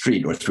kid down the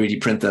street or 3D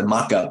print the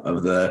mock-up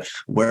of the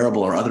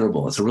wearable or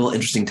otherable. It's a real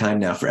interesting time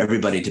now for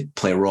everybody to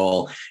play a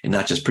role in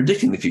not just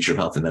predicting the future of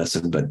health and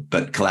medicine,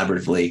 but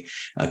collaboratively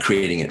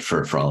creating it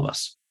for all of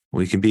us.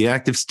 We can be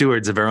active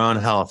stewards of our own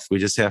health. We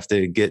just have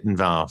to get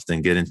involved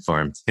and get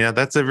informed. Yeah,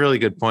 that's a really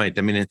good point.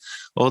 I mean,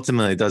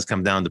 ultimately, it does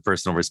come down to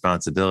personal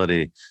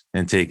responsibility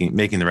and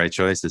making the right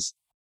choices.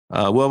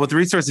 Well, with the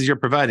resources you're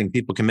providing,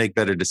 people can make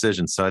better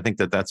decisions. So I think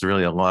that that's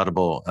really a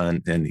laudable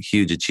and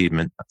huge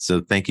achievement.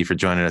 So thank you for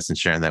joining us and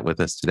sharing that with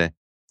us today.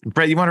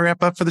 Brett, you want to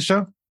wrap up for the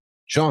show?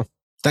 Sure.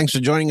 Thanks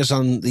for joining us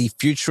on The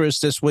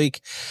Futurist this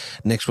week.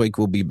 Next week,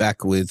 we'll be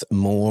back with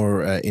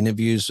more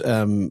interviews.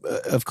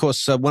 Of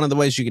course, one of the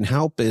ways you can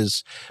help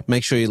is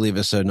make sure you leave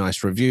us a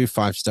nice review,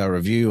 5-star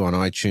review on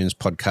iTunes,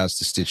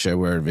 Podcast, Stitcher,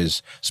 wherever it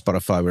is,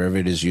 Spotify, wherever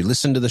it is you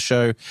listen to the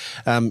show.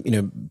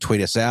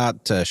 Tweet us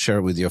out, share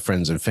it with your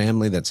friends and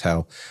family. That's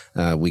how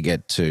we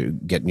get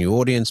new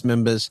audience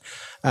members.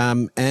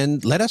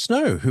 And let us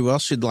know who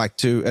else you'd like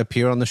to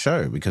appear on the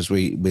show, because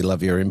we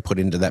love your input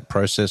into that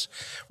process.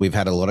 We've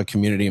had a lot of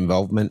community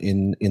involvement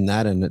in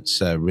that, and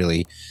it's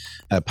really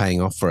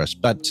paying off for us.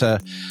 But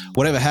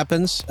whatever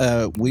happens,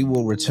 we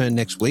will return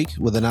next week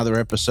with another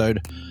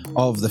episode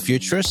of The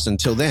Futurist.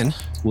 Until then,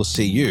 we'll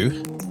see you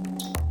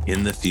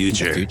in the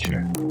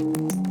future.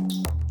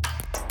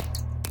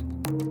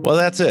 Well,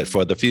 that's it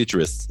for The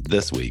Futurists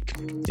this week.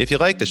 If you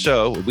like the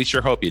show, we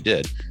sure hope you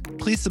did.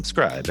 Please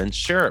subscribe and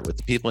share it with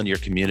the people in your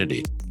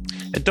community.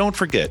 And don't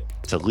forget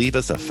to leave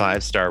us a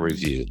 5-star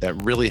review.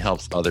 That really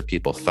helps other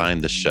people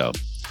find the show.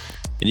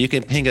 And you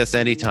can ping us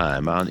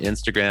anytime on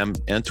Instagram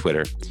and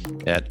Twitter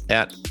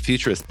at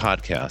Futurist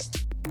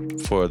Podcast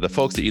for the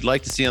folks that you'd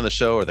like to see on the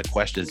show or the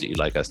questions that you'd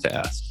like us to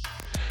ask.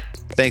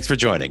 Thanks for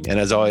joining. And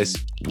as always,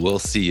 we'll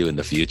see you in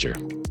the future.